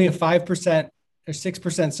only a 5% or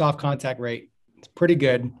 6% soft contact rate. It's pretty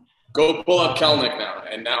good. Go pull up Kelenic now.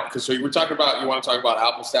 And now, because so you want to talk about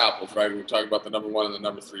apples to apples, right? We're talking about the number 1 and the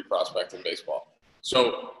number 3 prospect in baseball.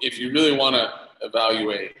 So if you really want to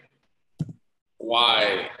evaluate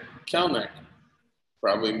why Kelenic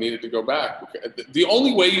probably needed to go back, the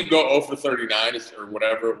only way you go 0 for 39 is, or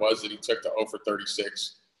whatever it was that he took to 0 for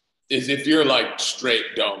 36, is if you're like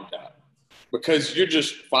straight domed out, because you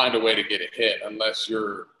just find a way to get a hit unless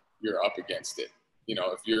you're up against it. You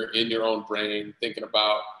know, if you're in your own brain thinking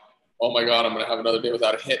about, oh my God, I'm going to have another day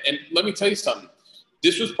without a hit. And let me tell you something.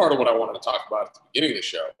 This was part of what I wanted to talk about at the beginning of the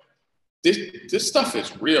show. This stuff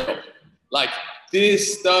is real. Like,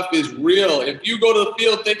 this stuff is real. If you go to the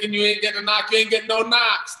field thinking you ain't getting a knock, you ain't getting no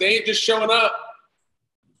knocks. They ain't just showing up.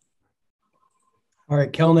 All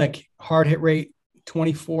right, Kelenic, hard hit rate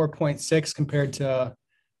 24.6 compared to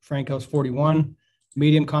Franco's 41.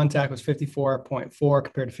 Medium contact was 54.4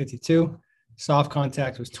 compared to 52. Soft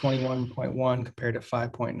contact was 21.1 compared to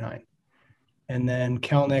 5.9. And then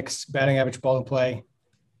Kelenic's batting average ball in play,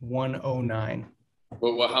 109.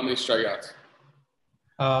 Well, how many strikeouts?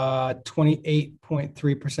 28.3%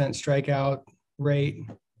 strikeout rate,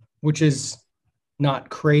 which is not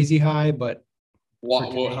crazy high, but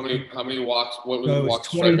how many walks? What was walks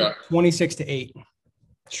 26 to 8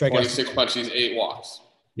 strikeouts. 26 punches, 8 walks.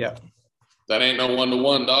 Yeah. That ain't no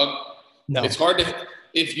 1-to-1, dog. No. It's hard to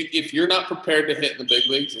if you're not prepared to hit in the big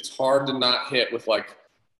leagues, it's hard to not hit with like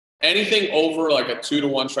anything over like a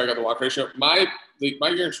 2-to-1 strikeout to walk ratio. My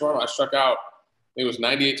year in Toronto, I struck out. It was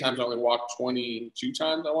 98 times. I only walked 22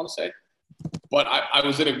 times, I want to say. But I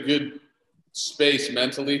was in a good space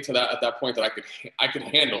mentally to that at that point that I could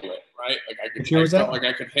handle it, right? Like I felt like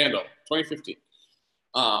I could handle 2015.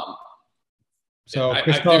 So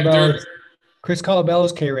Chris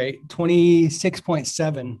Colabello's K rate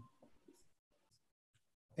 26.7,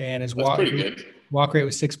 and his walk rate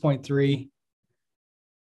was 6.3.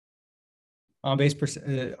 On base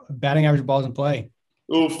batting average balls in play.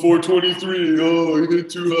 Oh, 423. Oh, he hit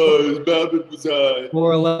too high. His BABIP was high.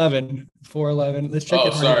 411. Let's check. Oh,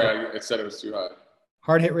 sorry. I said it was too high.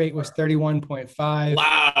 Hard hit rate was 31.5.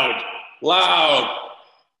 Loud.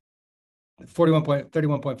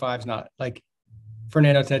 31.5 is not like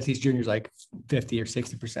Fernando Tatis Jr. is like 50 or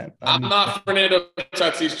 60%. I'm not Fernando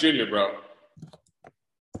Tatis Jr., bro.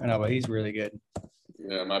 I know, but he's really good.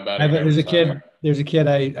 Yeah, my bad. There's a kid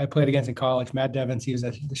I played against in college, Matt Devins. He was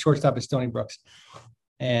the shortstop at Stony Brook,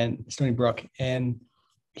 and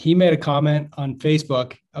he made a comment on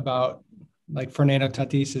Facebook about like Fernando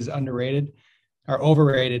Tatis is underrated or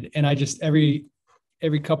overrated. And I just every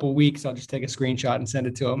couple of weeks I'll just take a screenshot and send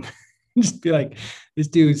it to him. Just be like, this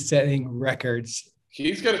dude's setting records.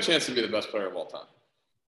 He's got a chance to be the best player of all time.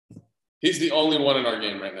 He's the only one in our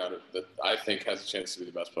game right now that I think has a chance to be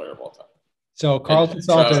the best player of all time. So Carlton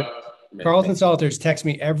Salters texts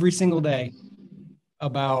me every single day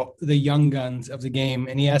about the young guns of the game.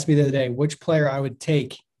 And he asked me the other day, which player I would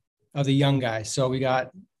take of the young guys. So we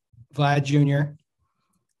got Vlad Jr.,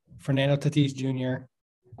 Fernando Tatis Jr.,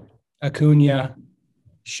 Acuna,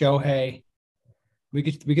 Shohei. We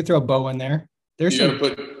could throw Bo in there.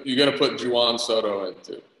 You gotta put Juan Soto in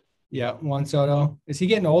too. Yeah, Juan Soto. Is he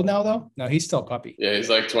getting old now though? No, he's still a puppy. Yeah, he's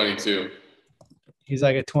like 22. He's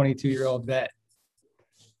like a 22-year-old vet,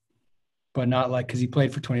 but not like because he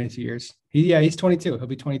played for 22 years. He's 22. He'll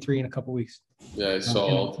be 23 in a couple weeks. Yeah, he's so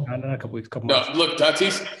old. Not a couple weeks. Months. Look,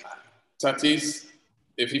 Tatis,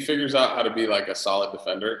 if he figures out how to be like a solid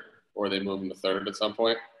defender, or they move him to third at some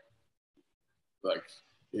point, like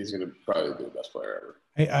he's gonna probably be the best player ever.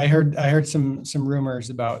 I heard some rumors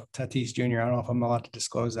about Tatis Jr. I don't know if I'm allowed to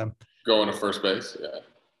disclose them. Going to first base, yeah.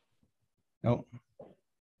 Nope.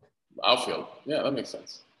 Outfield, yeah, that makes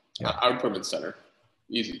sense. Yeah. I would put him in center,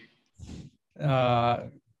 easy.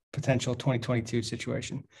 Potential 2022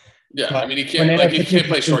 situation. Yeah, but I mean he can't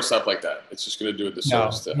play shortstop like that. It's just going to do a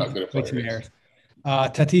disservice to how good a player he is.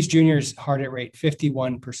 Tatis Jr.'s hard hit rate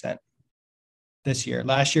 51% this year.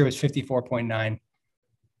 Last year was 54.9.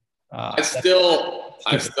 I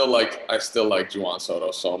still like Juan Soto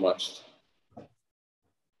so much.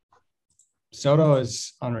 Soto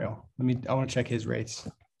is unreal. I want to check his rates.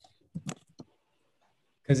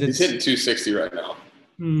 Because he's hitting 260 right now.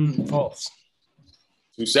 False.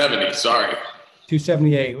 270, sorry.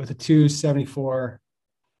 278 with a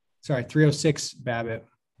 306 BABIP.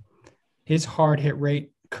 His hard hit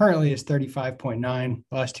rate currently is 35.9.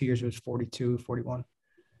 Last 2 years it was 42, 41.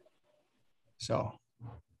 So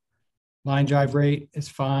line drive rate is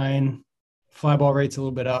fine. Fly ball rate's a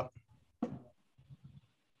little bit up.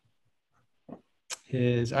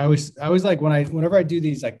 is I always like whenever I do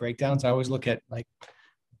these like breakdowns, I always look at like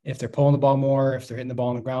if they're pulling the ball more, if they're hitting the ball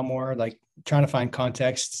on the ground more, like trying to find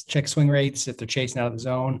context, check swing rates, if they're chasing out of the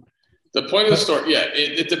zone. The point of the story, yeah,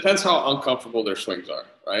 it depends how uncomfortable their swings are,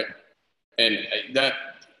 right? And that's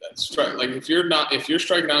like if you're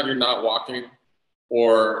striking out, you're not walking,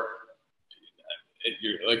 or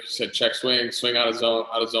you're like you said, check swing out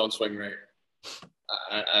of zone swing rate.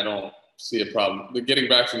 I don't see a problem. But getting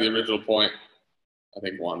back to the original point, I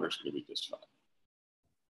think Wander's going to be just fine.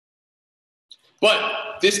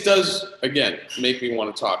 But this does, again, make me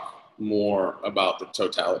want to talk more about the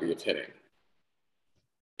totality of hitting.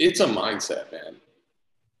 It's a mindset, man.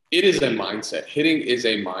 It is a mindset. Hitting is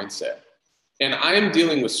a mindset. And I am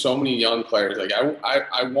dealing with so many young players. Like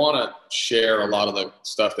I want to share a lot of the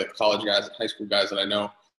stuff that college guys and high school guys that I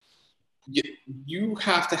know. You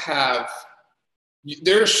have to have –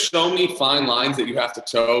 there are so many fine lines that you have to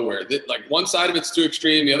toe where like one side of it's too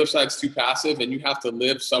extreme, the other side's too passive, and you have to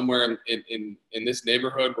live somewhere in this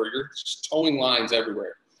neighborhood where you're just towing lines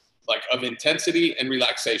everywhere, like of intensity and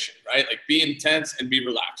relaxation, right? Like be intense and be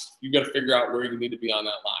relaxed. You got to figure out where you need to be on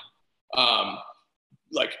that line.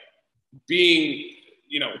 Like being,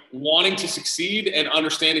 wanting to succeed and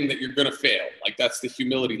understanding that you're going to fail. Like that's the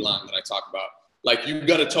humility line that I talk about. Like you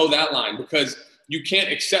got to toe that line because you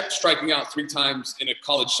can't accept striking out 3 times in a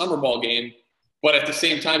college summer ball game, but at the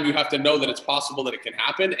same time, you have to know that it's possible that it can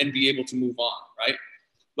happen and be able to move on, right?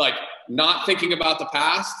 Like not thinking about the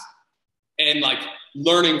past and like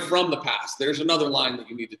learning from the past. There's another line that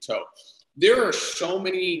you need to toe. There are so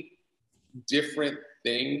many different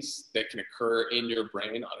things that can occur in your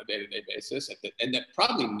brain on a day-to-day basis and that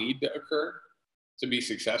probably need to occur to be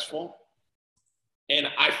successful. And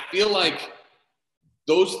I feel like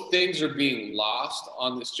those things are being lost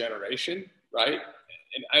on this generation, right?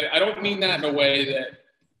 And I don't mean that in a way that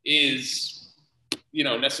is,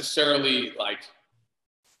 necessarily like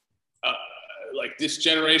this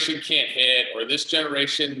generation can't hit or this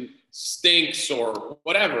generation stinks or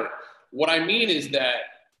whatever. What I mean is that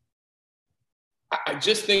I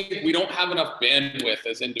just think we don't have enough bandwidth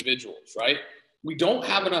as individuals, right? We don't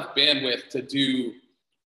have enough bandwidth to do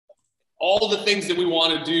all the things that we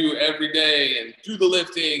want to do every day and do the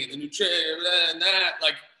lifting and the nutrition and that,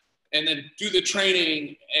 like, and then do the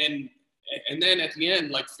training and then at the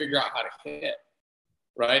end, like figure out how to hit,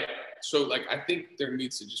 right? So like, I think there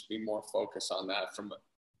needs to just be more focus on that from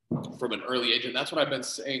an early age. And that's what I've been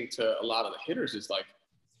saying to a lot of the hitters is like,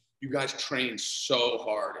 you guys train so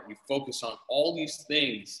hard and you focus on all these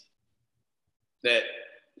things that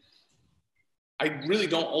I really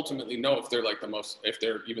don't ultimately know if they're if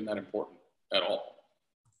they're even that important at all.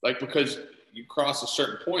 Like, because you cross a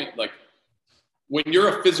certain point, like when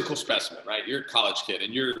you're a physical specimen, right? You're a college kid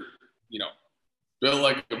and you're, built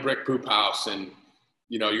like a brick poop house and,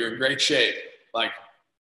 you're in great shape. Like,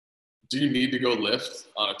 do you need to go lift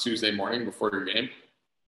on a Tuesday morning before your game?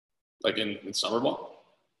 Like in summer ball?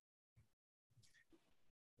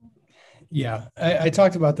 Yeah. I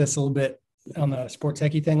talked about this a little bit on the Sport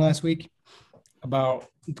Techie thing last week about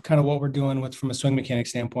kind of what we're doing from a swing mechanic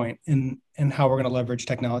standpoint and how we're going to leverage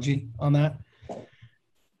technology on that.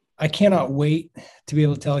 I cannot wait to be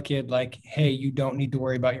able to tell a kid like, hey, you don't need to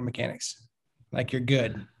worry about your mechanics. Like you're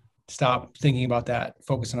good. Stop thinking about that.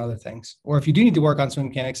 Focus on other things. Or if you do need to work on swing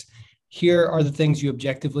mechanics, here are the things you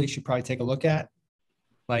objectively should probably take a look at.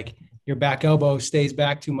 Like your back elbow stays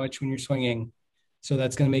back too much when you're swinging. So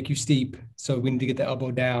that's going to make you steep. So we need to get the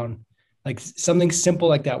elbow down. Like something simple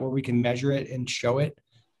like that, where we can measure it and show it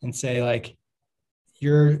and say like,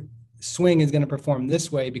 your swing is going to perform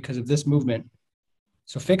this way because of this movement.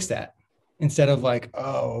 So fix that instead of like,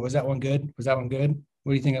 oh, was that one good? Was that one good?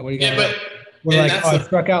 What do you think? What do you got? Yeah, we're like, oh, I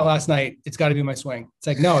struck out last night. It's got to be my swing. It's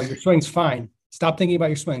like, no, your swing's fine. Stop thinking about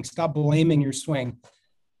your swing. Stop blaming your swing.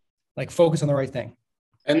 Like focus on the right thing.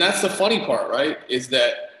 And that's the funny part, right? Is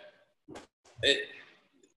that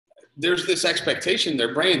there's this expectation in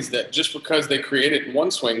their brains that just because they created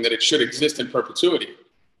one swing that it should exist in perpetuity,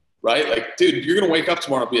 right? Like, dude, you're going to wake up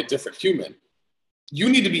tomorrow and be a different human. You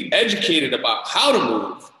need to be educated about how to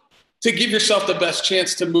move to give yourself the best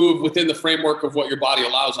chance to move within the framework of what your body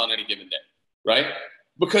allows on any given day, right?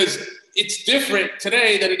 Because it's different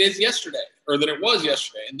today than it is yesterday or than it was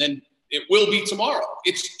yesterday, and then it will be tomorrow.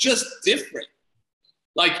 It's just different.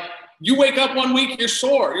 Like, you wake up one week, you're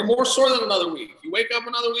sore. You're more sore than another week. You wake up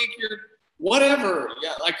another week, you're whatever.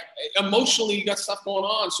 Yeah, like emotionally, you got stuff going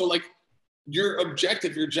on. So like your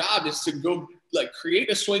objective, your job is to go like create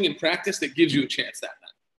a swing in practice that gives you a chance that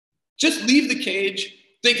night. Just leave the cage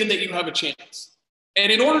thinking that you have a chance.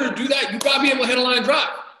 And in order to do that, you got to be able to hit a line drive.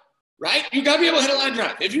 right? You got to be able to hit a line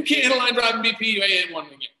drive. If you can't hit a line drive in BP, you ain't won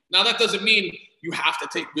the game. Now, that doesn't mean you have to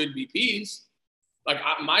take good BPs. Like,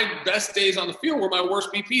 my best days on the field were my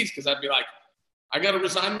worst BPs because I'd be like, I got to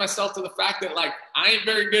resign myself to the fact that, like, I ain't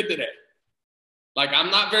very good today. Like,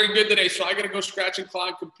 I'm not very good today, so I got to go scratch and claw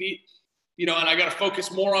and compete, and I got to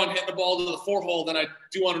focus more on hitting the ball to the 4-hole than I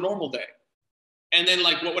do on a normal day. And then,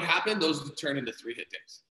 like, what would happen? Those would turn into 3-hit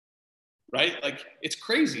days, right? Like, it's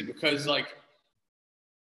crazy because, like,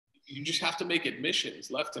 you just have to make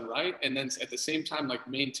admissions left and right, and then at the same time, like,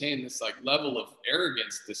 maintain this, like, level of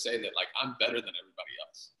arrogance to say that, like, I'm better than everybody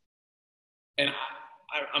else. And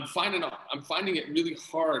I'm finding it really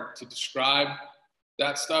hard to describe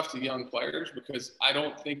that stuff to young players because I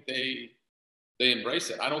don't think they embrace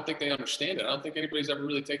it. I don't think they understand it. I don't think anybody's ever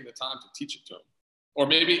really taken the time to teach it to them. Or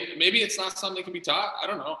maybe it's not something that can be taught. I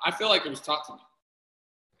don't know. I feel like it was taught to me.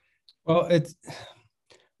 Well,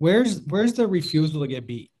 where's the refusal to get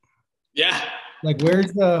beat? Yeah. Like,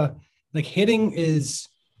 where's the, like, hitting is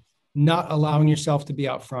not allowing yourself to be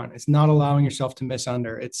out front. It's not allowing yourself to miss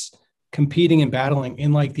under. It's competing and battling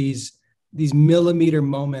in, like, these millimeter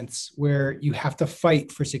moments where you have to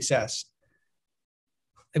fight for success.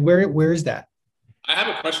 Like, where is that? I have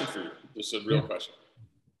a question for you. This is a real question.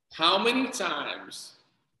 How many times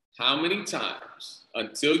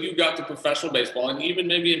until you got to professional baseball, and even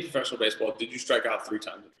maybe in professional baseball, did you strike out 3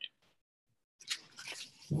 times in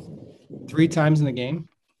the game? 3 times in the game?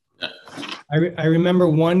 Yeah. I remember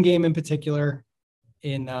one game in particular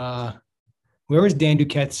in where was Dan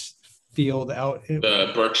Duquette's field out?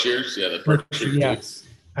 The Berkshires? Yeah, the Berkshire. Yeah.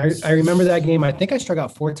 I remember that game. I think I struck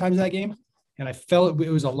out 4 times that game, and I felt it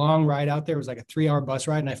was a long ride out there. It was like a 3-hour bus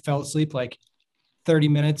ride, and I fell asleep like 30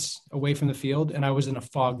 minutes away from the field, and I was in a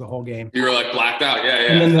fog the whole game. You were like blacked out. Yeah.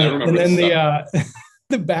 And then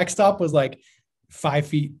the backstop was like 5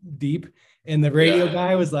 feet deep, and the radio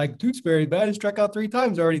guy was like, "Tewksbury, bad. I struck out 3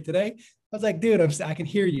 times already today." I was like, "Dude, I can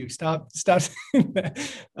hear you. Stop saying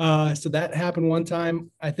that." So that happened one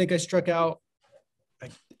time. I think I struck out.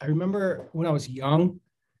 I remember when I was young,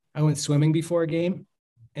 I went swimming before a game,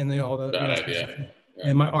 and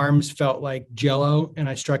and my arms felt like jello, and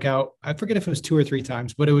I struck out. I forget if it was 2 or 3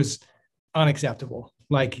 times, but it was unacceptable.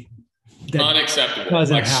 Like, unacceptable.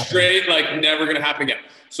 Like, straight, like, never going to happen again.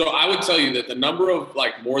 So I would tell you that the number of,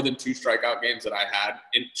 like, more than 2 strikeout games that I had,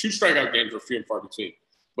 and 2 strikeout games were few and far between,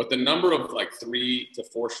 but the number of, like, 3 to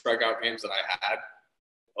 4 strikeout games that I had,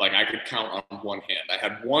 like, I could count on one hand. I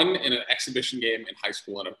had one in an exhibition game in high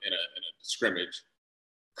school in a scrimmage.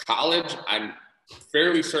 College, I'm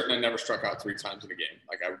fairly certain I never struck out 3 times in a game.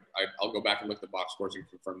 Like, I'll go back and look at the box scores and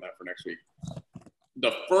confirm that for next week.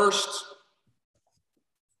 The first,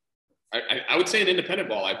 I would say in independent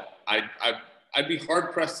ball, I'd be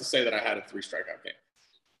hard pressed to say that I had a 3 strikeout game.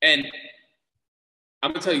 And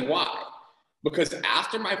I'm gonna tell you why. Because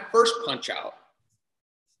after my first punch out,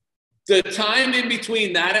 the time in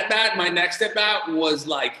between that at bat, my next at bat, was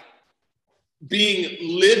like being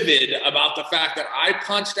livid about the fact that I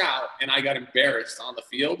punched out and I got embarrassed on the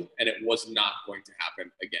field, and it was not going to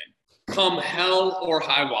happen again. Come hell or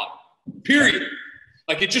high water. Period.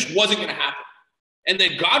 Like, it just wasn't going to happen. And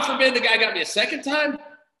then, God forbid, the guy got me a second time.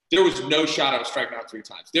 There was no shot I was striking out 3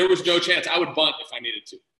 times. There was no chance. I would bunt if I needed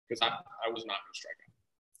to, because I was not going to strike out.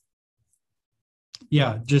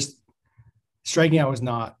 Yeah, just striking out was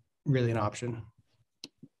not really an option.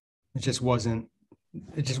 It just wasn't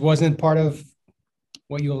part of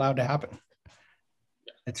what you allowed to happen.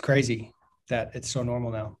 It's crazy that it's so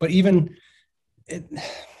normal now. But even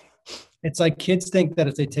it's like kids think that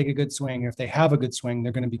if they take a good swing, or if they have a good swing,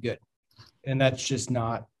 they're going to be good. And that's just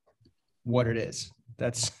not what it is.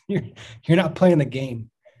 That's you're not playing the game.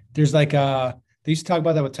 There's like they used to talk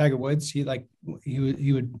about that with Tiger Woods. He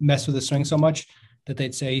would mess with the swing so much that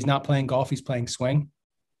they'd say he's not playing golf, he's playing swing.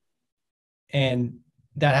 And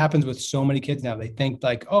that happens with so many kids now. They think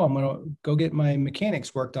like, oh, I'm going to go get my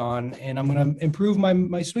mechanics worked on, and I'm going to improve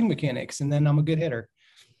my swing mechanics, and then I'm a good hitter.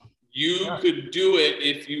 You could do it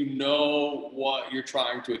if you know what you're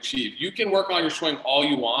trying to achieve. You can work on your swing all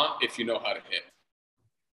you want if you know how to hit.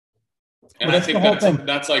 And I think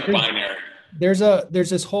that's like binary. There's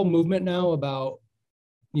this whole movement now about,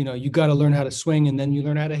 you got to learn how to swing and then you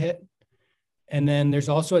learn how to hit. And then there's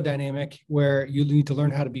also a dynamic where you need to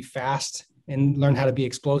learn how to be fast and learn how to be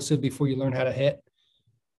explosive before you learn how to hit.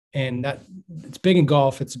 And that it's big in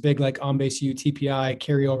golf. It's a big, like, on base U, TPI,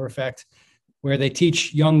 carryover effect, where they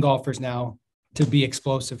teach young golfers now to be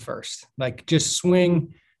explosive first. Like, just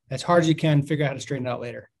swing as hard as you can, figure out how to straighten it out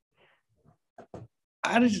later.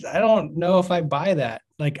 I don't know if I buy that.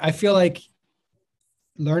 Like, I feel like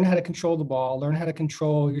learn how to control the ball, learn how to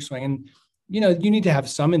control your swing. And you need to have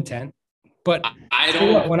some intent. But I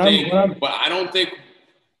don't think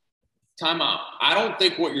time out. I don't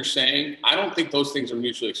think what you're saying, I don't think those things are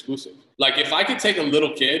mutually exclusive. Like if I could take a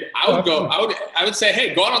little kid, I would say,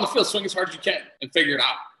 hey, go out on the field, swing as hard as you can and figure it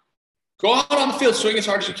out. Go out on the field, swing as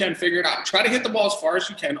hard as you can, figure it out. Try to hit the ball as far as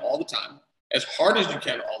you can all the time, as hard as you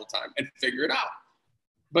can all the time, and figure it out.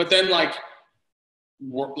 But then not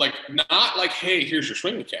like, hey, here's your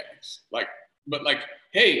swing mechanics. But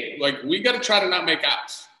hey, we got to try to not make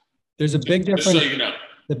outs. There's a big difference. Just so you know.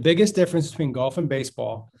 The biggest difference between golf and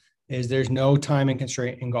baseball is there's no timing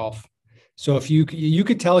constraint in golf. So if you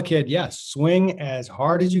could tell a kid, yes, swing as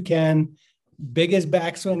hard as you can, biggest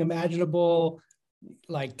backswing imaginable,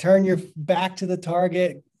 like turn your back to the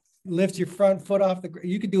target, lift your front foot off the ground.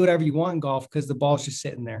 You could do whatever you want in golf because the ball's just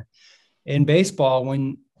sitting there. In baseball,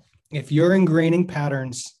 if you're ingraining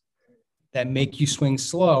patterns that make you swing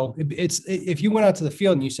slow, if you went out to the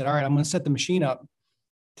field and you said, all right, I'm going to set the machine up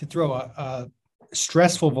to throw a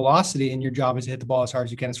stressful velocity, and your job is to hit the ball as hard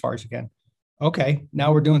as you can, as far as you can. Okay,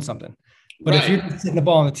 now we're doing something. But if you're sitting the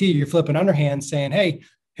ball on the tee, you're flipping underhand saying, hey,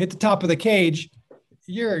 hit the top of the cage,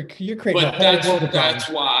 you're creating a whole world of problems. That's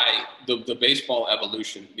why the baseball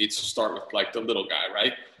evolution needs to start with like the little guy,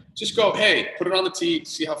 right? Just go, hey, put it on the tee,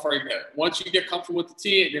 see how far you can hit it. Once you get comfortable with the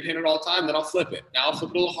tee and you're hitting it all the time, then I'll flip it. Now I'll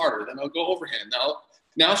flip it a little harder. Then I'll go overhand.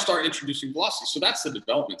 Now start introducing velocity. So that's the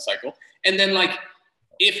development cycle. And then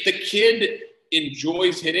if the kid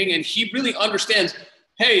enjoys hitting and he really understands,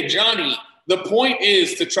 hey, Johnny, the point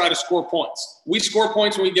is to try to score points. We score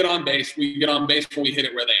points when we get on base. We get on base when we hit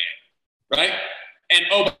it where they aim, right? And,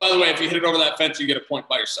 oh, by the way, if you hit it over that fence, you get a point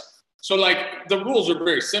by yourself. So, the rules are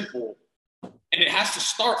very simple, and it has to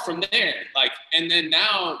start from there. And then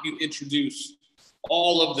now you introduce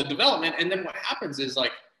all of the development, and then what happens is,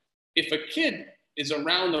 if a kid is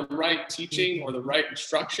around the right teaching or the right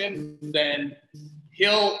instruction, then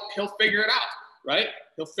he'll figure it out, right?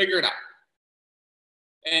 He'll figure it out.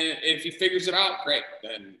 And if he figures it out, great,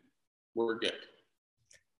 then we're good.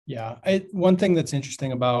 Yeah. One thing that's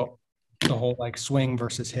interesting about the whole swing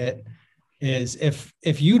versus hit is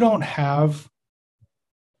if you don't have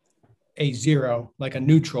a zero, like a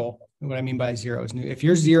neutral, what I mean by zero is if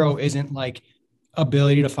your zero isn't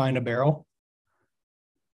ability to find a barrel,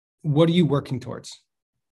 what are you working towards?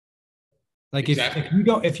 Exactly.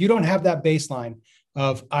 if you don't have that baseline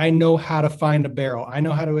of, I know how to find a barrel, I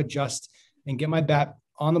know how to adjust and get my bat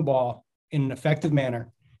on the ball in an effective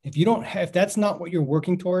manner. If that's not what you're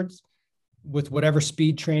working towards with whatever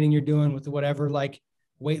speed training you're doing, with whatever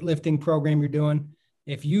weightlifting program you're doing,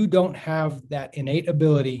 if you don't have that innate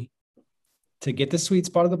ability to get the sweet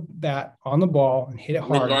spot of the bat on the ball and hit it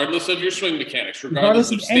hard, regardless of your swing mechanics,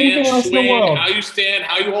 regardless of stance, swing, how you stand,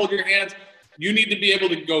 how you hold your hands, you need to be able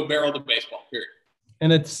to go barrel the baseball, period.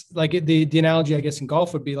 And it's the analogy, I guess, in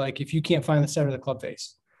golf would be if you can't find the center of the club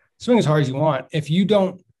face, swing as hard as you want. If you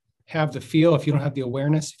don't have the feel, if you don't have the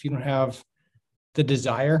awareness, if you don't have the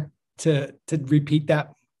desire to repeat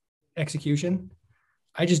that execution,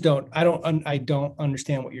 I don't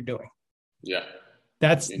understand what you're doing. Yeah.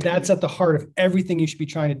 That's at the heart of everything you should be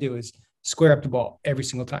trying to do, is square up the ball every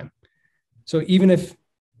single time. So even if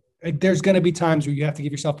there's going to be times where you have to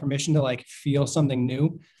give yourself permission to feel something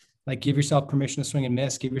new, give yourself permission to swing and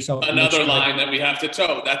miss, give yourself another line that we have to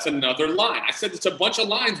toe. That's another line. I said, it's a bunch of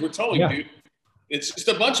lines we're towing, dude. It's just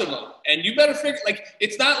a bunch of them. And you better figure,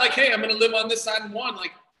 it's not hey, I'm going to live on this side and one,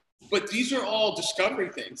 but these are all discovery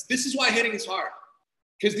things. This is why hitting is hard.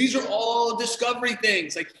 Because these are all discovery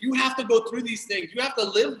things. You have to go through these things. You have to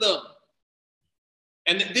live them.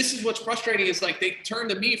 And this is what's frustrating is they turn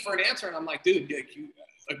to me for an answer. And I'm dude,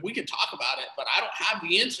 we can talk about it, but I don't have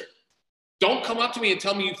the answer. Don't come up to me and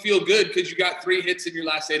tell me you feel good because you got 3 hits in your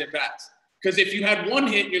last 8 at-bats. Because if you had 1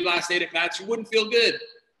 hit in your last 8 at-bats, you wouldn't feel good.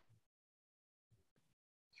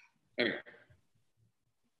 Anyway.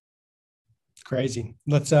 Crazy.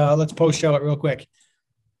 Let's post show it real quick.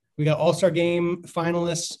 We got All-Star Game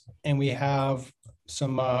finalists, and we have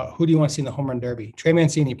some. Who do you want to see in the home run derby? Trey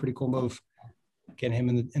Mancini, pretty cool move, getting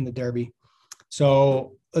him in the derby.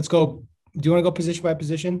 So let's go. Do you want to go position by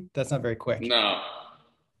position? That's not very quick. No,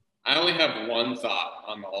 I only have one thought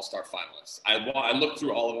on the All-Star finalists. I looked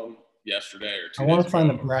through all of them yesterday or 2 days ago. I want to find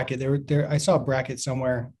the bracket. There. I saw a bracket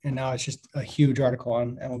somewhere, and now it's just a huge article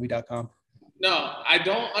on MLB.com. No, I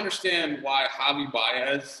don't understand why Javi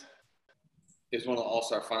Baez is one of the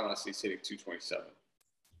All-Star finalists. He's hitting 227.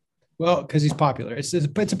 Well, because he's popular. It's a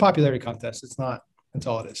popularity contest. It's not. That's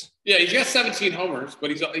all it is. Yeah, he's got 17 homers,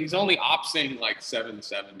 but he's only opsing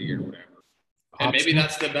 770 or whatever. And maybe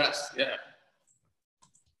that's the best. Yeah.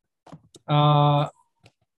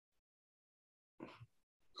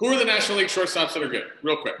 Who are the National League shortstops that are good?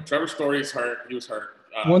 Real quick. Trevor Story's hurt. He was hurt.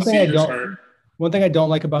 One thing I don't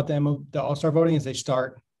like about the All-Star voting is they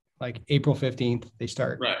start like April 15th. They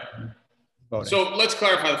start right. voting. So let's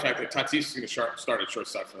clarify the fact that Tatis is going to start at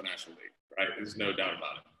shortstop for the National League, right? There's no doubt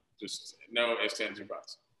about it. Just no ifs, ands, or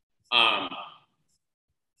buts.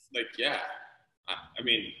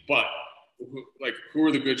 Who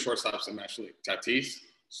are the good shortstops in the National League? Tatis,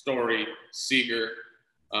 Story, Seager.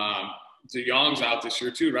 DeYoung's out this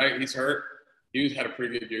year too, right? He's hurt. He had a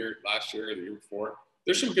pretty good year last year or the year before.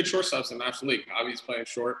 There's some good shortstops in the National League. Javi's playing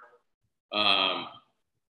short. I'd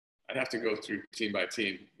have to go through team by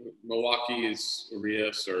team. Milwaukee is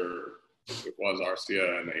Urias, or it was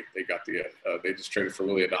Arcia, and they got they just traded for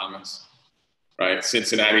Willy Adames, right?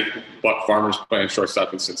 Cincinnati, Buck Farmer's playing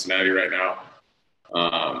shortstop in Cincinnati right now.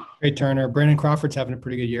 Trey Turner. Brandon Crawford's having a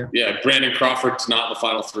pretty good year. Yeah, Brandon Crawford's not in the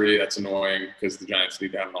final three. That's annoying because the Giants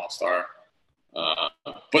need to have an all-star.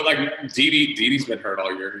 But like Didi's been hurt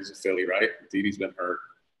all year. He's a Philly, right? Didi's been hurt.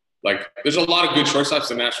 Like, there's a lot of good shortstops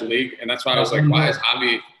in the National League, and that's why I was like, why is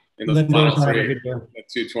Javi in the final three at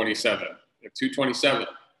 227? At 227.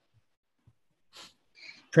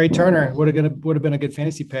 Trey Turner would have been a good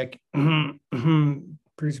fantasy pick.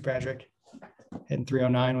 Producer Patrick hitting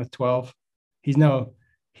 309 with 12. He's no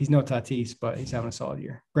Tatis, but he's having a solid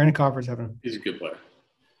year. Brandon Crawford's he's a good player.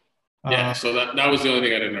 Yeah, so that was the only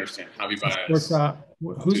thing I didn't understand. Javi Baez.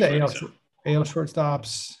 Who's the AL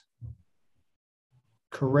shortstops?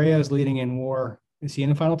 Correa's leading in WAR. Is he in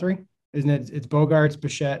the final three? Isn't it? It's Bogaerts,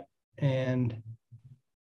 Bichette, and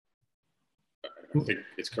I think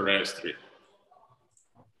it's Correa's 3.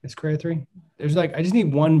 It's Correa 3. There's I just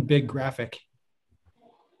need one big graphic.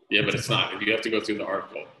 Yeah, but it's not. You have to go through the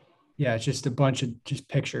article. Yeah, it's just a bunch of just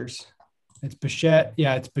pictures. It's Bichette.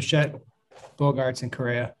 Yeah, it's Bichette, Bogaerts, and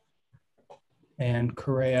Correa. And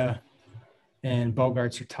Correa and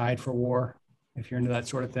Bogaerts are tied for WAR, if you're into that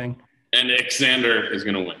sort of thing. And Alexander is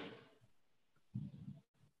going to win.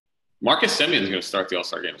 Marcus Semien is going to start the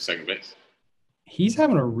All-Star game at second base. He's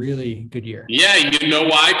having a really good year. Yeah, you know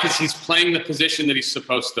why? Because he's playing the position that he's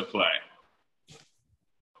supposed to play.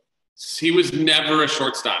 He was never a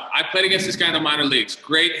shortstop. I played against this guy in the minor leagues.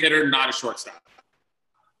 Great hitter, not a shortstop.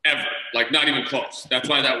 Ever. Like, not even close. That's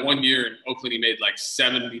why that one year in Oakland, he made like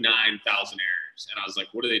 79,000 errors. And I was like,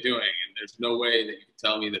 what are they doing? And there's no way that you can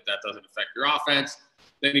tell me that doesn't affect your offense.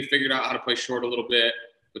 Then he figured out how to play short a little bit,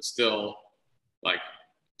 but still, like,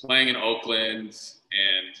 playing in Oakland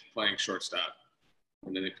and playing shortstop.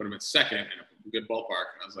 And then they put him at second in a good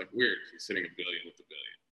ballpark. And I was like, weird. He's hitting $1 billion with $1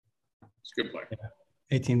 billion. It's a good play. Yeah.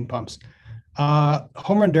 18 pumps.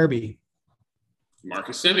 Home run derby.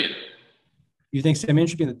 Marcus Semien. You think Semien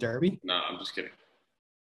should be in the derby? No, I'm just kidding.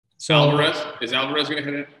 So Alvarez? Is Alvarez going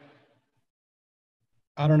to hit it?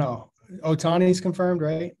 I don't know. Ohtani's confirmed,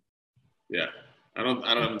 right? Yeah. I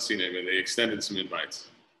haven't seen it, but they extended some invites.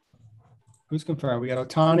 Who's confirmed? We got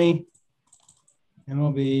Ohtani.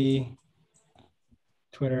 MLB.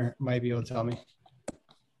 Twitter might be able to tell me.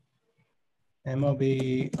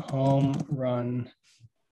 MLB home run.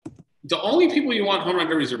 The only people you want home run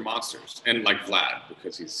derbies are monsters, and like Vlad,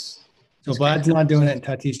 because he's Vlad's not doing it, and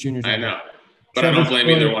Tatis Jr.'s I know, but I don't blame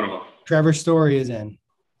either one of them. Trevor Story is in.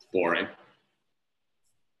 It's boring.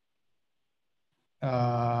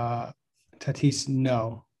 Tatis,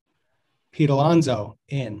 no. Pete Alonso,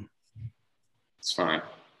 in. It's fine.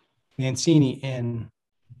 Mancini, in.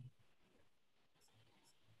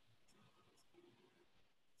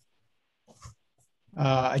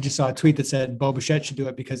 I just saw a tweet that said Bo Bichette should do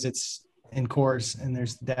it because it's in Coors and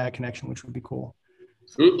there's the dad connection, which would be cool.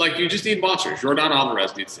 Like, you just need monsters. Jordan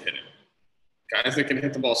Alvarez needs to hit it. Guys that can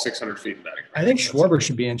hit the ball 600 feet in batting. I think Schwarber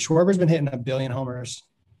should be in. Schwarber's been hitting 1 billion homers.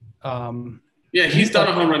 Yeah, he's done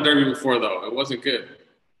a home run derby before, though. It wasn't good.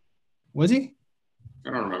 Was he?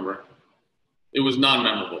 I don't remember. It was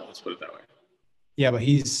non-memorable. Let's put it that way. Yeah, but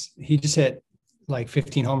he just hit like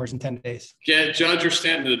 15 homers in 10 days. Get Judge or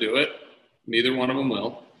Stanton to do it. Neither one of them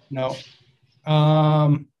will. No.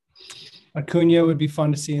 Acuna would be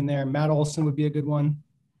fun to see in there. Matt Olson would be a good one.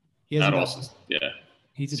 Matt Olson, yeah.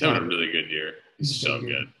 He's having a really good year. He's so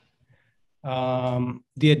good.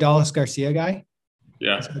 The Adolis Garcia guy.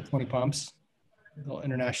 Yeah. He's got 20 pumps. A little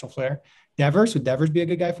international flair. Devers, would Devers be a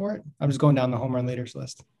good guy for it? I'm just going down the home run leaders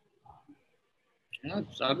list. Yeah,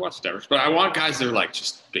 I'd watch Devers, but I want guys that are like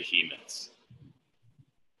just behemoths.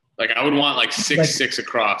 Like, I would want like 6'6"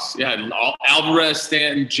 across. Yeah, Alvarez,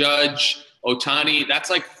 Stanton, Judge, Ohtani. That's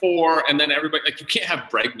like 4, and then everybody. Like, you can't have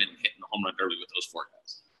Bregman hitting the home run derby with those 4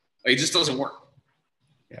 guys. Like, it just doesn't work.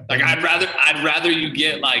 Yeah, like, I'd rather you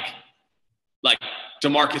get like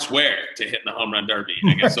DeMarcus Ware to hit in the home run derby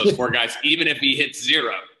against those 4 guys, even if he hits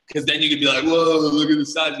 0. Because then you could be like, whoa, look at the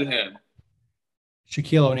size of him.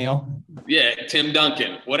 Shaquille O'Neal. Yeah, Tim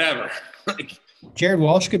Duncan, whatever. Jared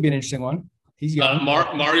Walsh could be an interesting one. He's young.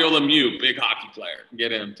 Mario Lemieux, big hockey player.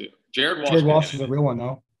 Get him too. Jared Walsh is a real one,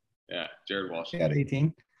 though. Yeah, Jared Walsh. He got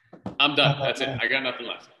 18. I'm done. That's it. I got nothing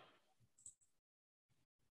left.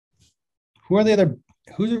 Who are the other?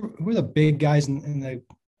 Who are the big guys in the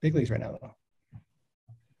big leagues right now, though?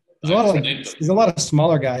 There's a lot of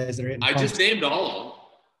smaller guys that are hitting. I just named all of them.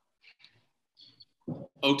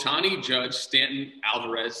 Ohtani, Judge, Stanton,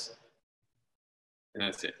 Alvarez, and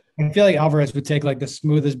that's it. I feel like Alvarez would take like the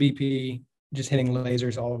smoothest BP, just hitting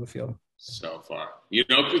lasers all over the field. So far. You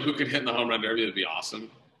know who could hit in the home run derby? That'd be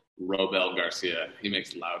awesome. Robel Garcia. He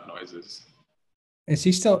makes loud noises. Is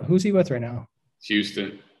he still – who's he with right now?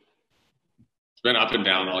 Houston. It's been up and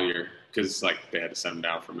down all year because like they had to send him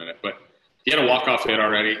down for a minute. But he had a walk-off hit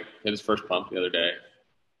already. Hit his first pump the other day.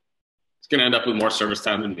 He's going to end up with more service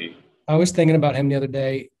time than me. I was thinking about him the other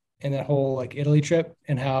day in that whole like Italy trip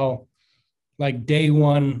and how like day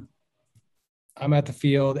one I'm at the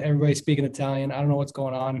field, everybody's speaking Italian. I don't know what's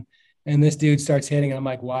going on. And this dude starts hitting and I'm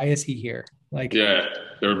like, why is he here? Like, yeah,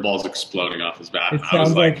 there were balls exploding off his bat.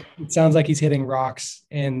 It sounds like he's hitting rocks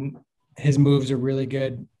and his moves are really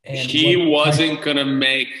good. And he wasn't going to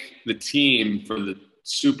make the team for the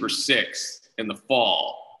Super Six in the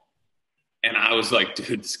fall. And I was like,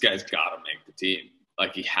 dude, this guy's got to make the team.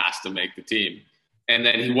 Like, he has to make the team. And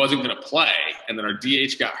then he wasn't going to play. And then our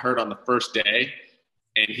DH got hurt on the first day.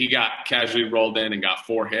 And he got casually rolled in and got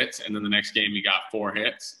 4 hits. And then the next game he got 4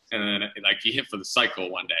 hits. And then like he hit for the cycle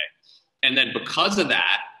one day. And then because of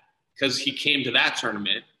that, because he came to that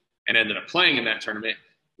tournament and ended up playing in that tournament,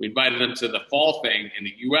 we invited him to the fall thing in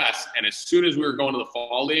the US. And as soon as we were going to the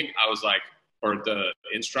fall league, I was like, or the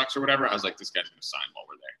instructs or whatever, I was like, this guy's going to sign while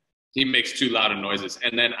we're there. He makes too loud of noises.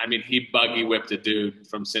 And then, I mean, he buggy whipped a dude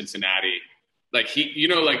from Cincinnati. Like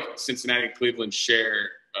like Cincinnati and Cleveland share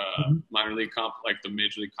minor league like the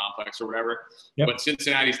major league complex or whatever. Yep. But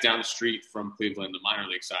Cincinnati's down the street from Cleveland, the minor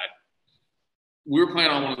league side. We were playing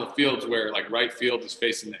on one of the fields where like right field is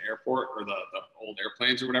facing the airport or the old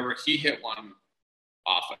airplanes or whatever. He hit one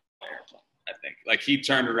off an airplane, I think. Like he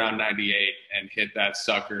turned around 98 and hit that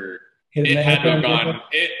sucker. It had to have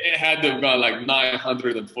gone like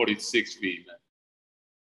 946 feet, man.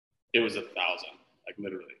 It was 1,000, like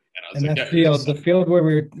literally. And I was like, the field where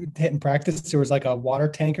we were hitting practice, there was like a water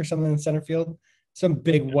tank or something in center field, some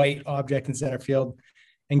big white object in center field,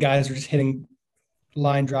 and guys were just hitting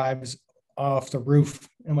line drives off the roof.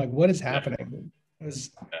 I'm like, what is happening? It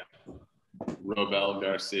was Robel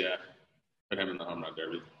Garcia. Put him in the home run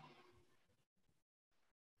derby.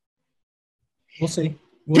 We'll see.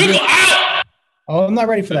 People out! Oh, I'm not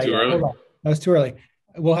ready for that yet. Hold on. That was too early.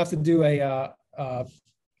 We'll have to do a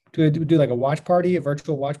do like a watch party, a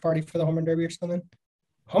virtual watch party for the home run derby or something.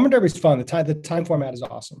 Home run derby is fun. The time format is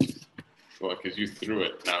awesome. Well, because you threw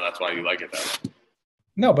it. Now that's why you like it that way.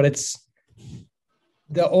 No, but it's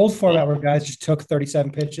the old format where guys just took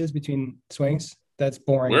 37 pitches between swings. That's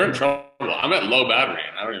boring. We're in trouble. I'm at low battery,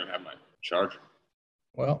 and I don't even have my charger.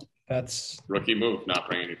 Well, that's rookie move, not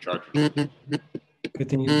bringing your charger. Good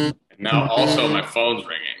thing you. And now also my phone's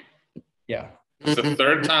ringing. Yeah. It's the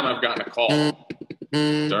third time I've gotten a call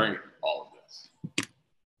during all of this.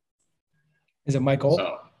 Is it Michael?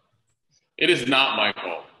 So, it is not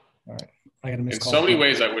Michael. All right. I got a missed call. In so many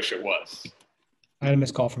ways, I wish it was. I had a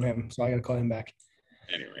missed call from him, so I got to call him back.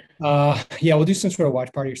 Anyway. Yeah, we'll do some sort of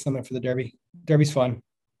watch party or something for the derby. Derby's fun.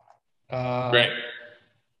 Great.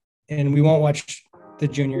 And we won't watch the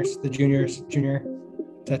junior,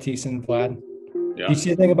 Tatis and Vlad. Yeah. Do you see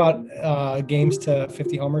anything about games to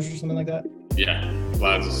 50 homers or something like that? Yeah,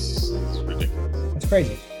 Vlad's ridiculous. That's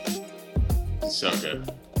crazy. So good.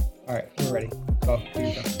 All right, we're ready. Go.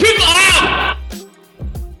 People out!